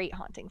 great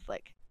haunting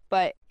flick.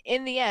 But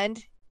in the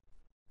end,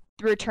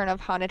 the return of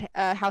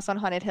House on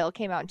Haunted Hill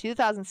came out in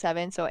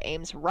 2007, so it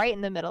aims right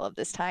in the middle of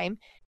this time.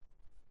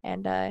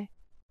 And I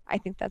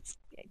think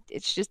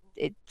it's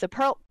a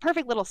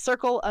perfect little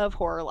circle of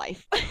horror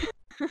life.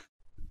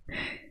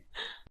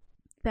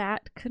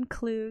 That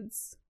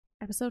concludes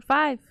episode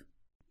 5.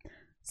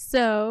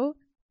 So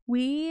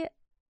we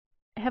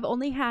have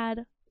only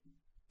had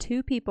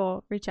 2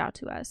 people reach out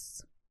to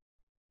us.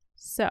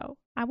 So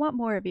I want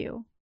more of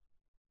you.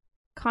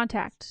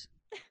 Contact.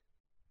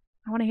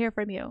 I want to hear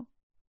from you.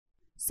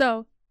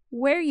 So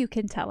where you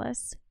can tell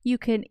us You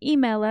can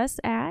email us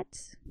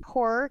at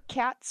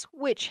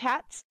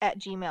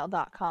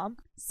horrorcatswitchhats@gmail.com.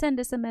 Send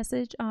us a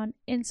message on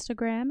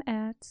Instagram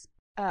at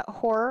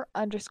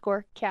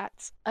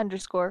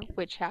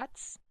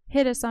horror_cats_witchhats.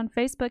 Hit us on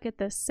Facebook at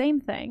the same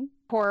thing.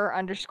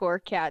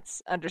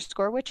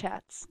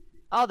 horror_cats_witchhats.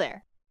 All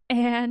there.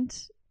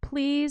 And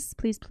please,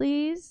 please,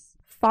 please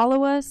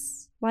follow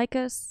us, like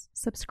us,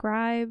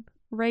 subscribe,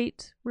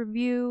 rate,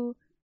 review.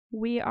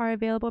 We are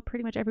available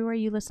pretty much everywhere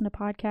you listen to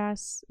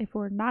podcasts. If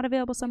we're not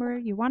available somewhere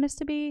you want us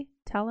to be,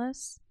 tell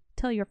us.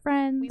 Tell your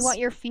friends. We want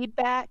your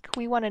feedback.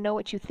 We want to know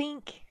what you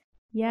think.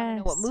 Yes. We want to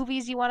know what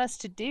movies you want us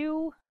to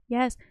do.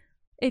 Yes.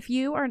 If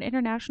you are an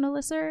international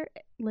listener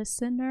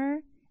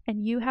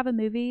and you have a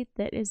movie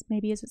that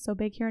isn't so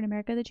big here in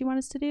America that you want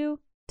us to do,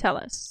 tell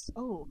us.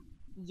 Oh,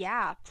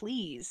 yeah,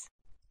 please.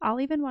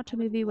 I'll even watch a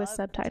movie with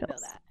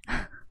subtitles.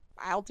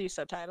 I'll do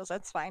subtitles.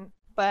 That's fine.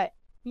 But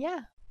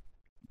yeah.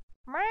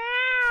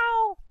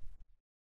 Meow.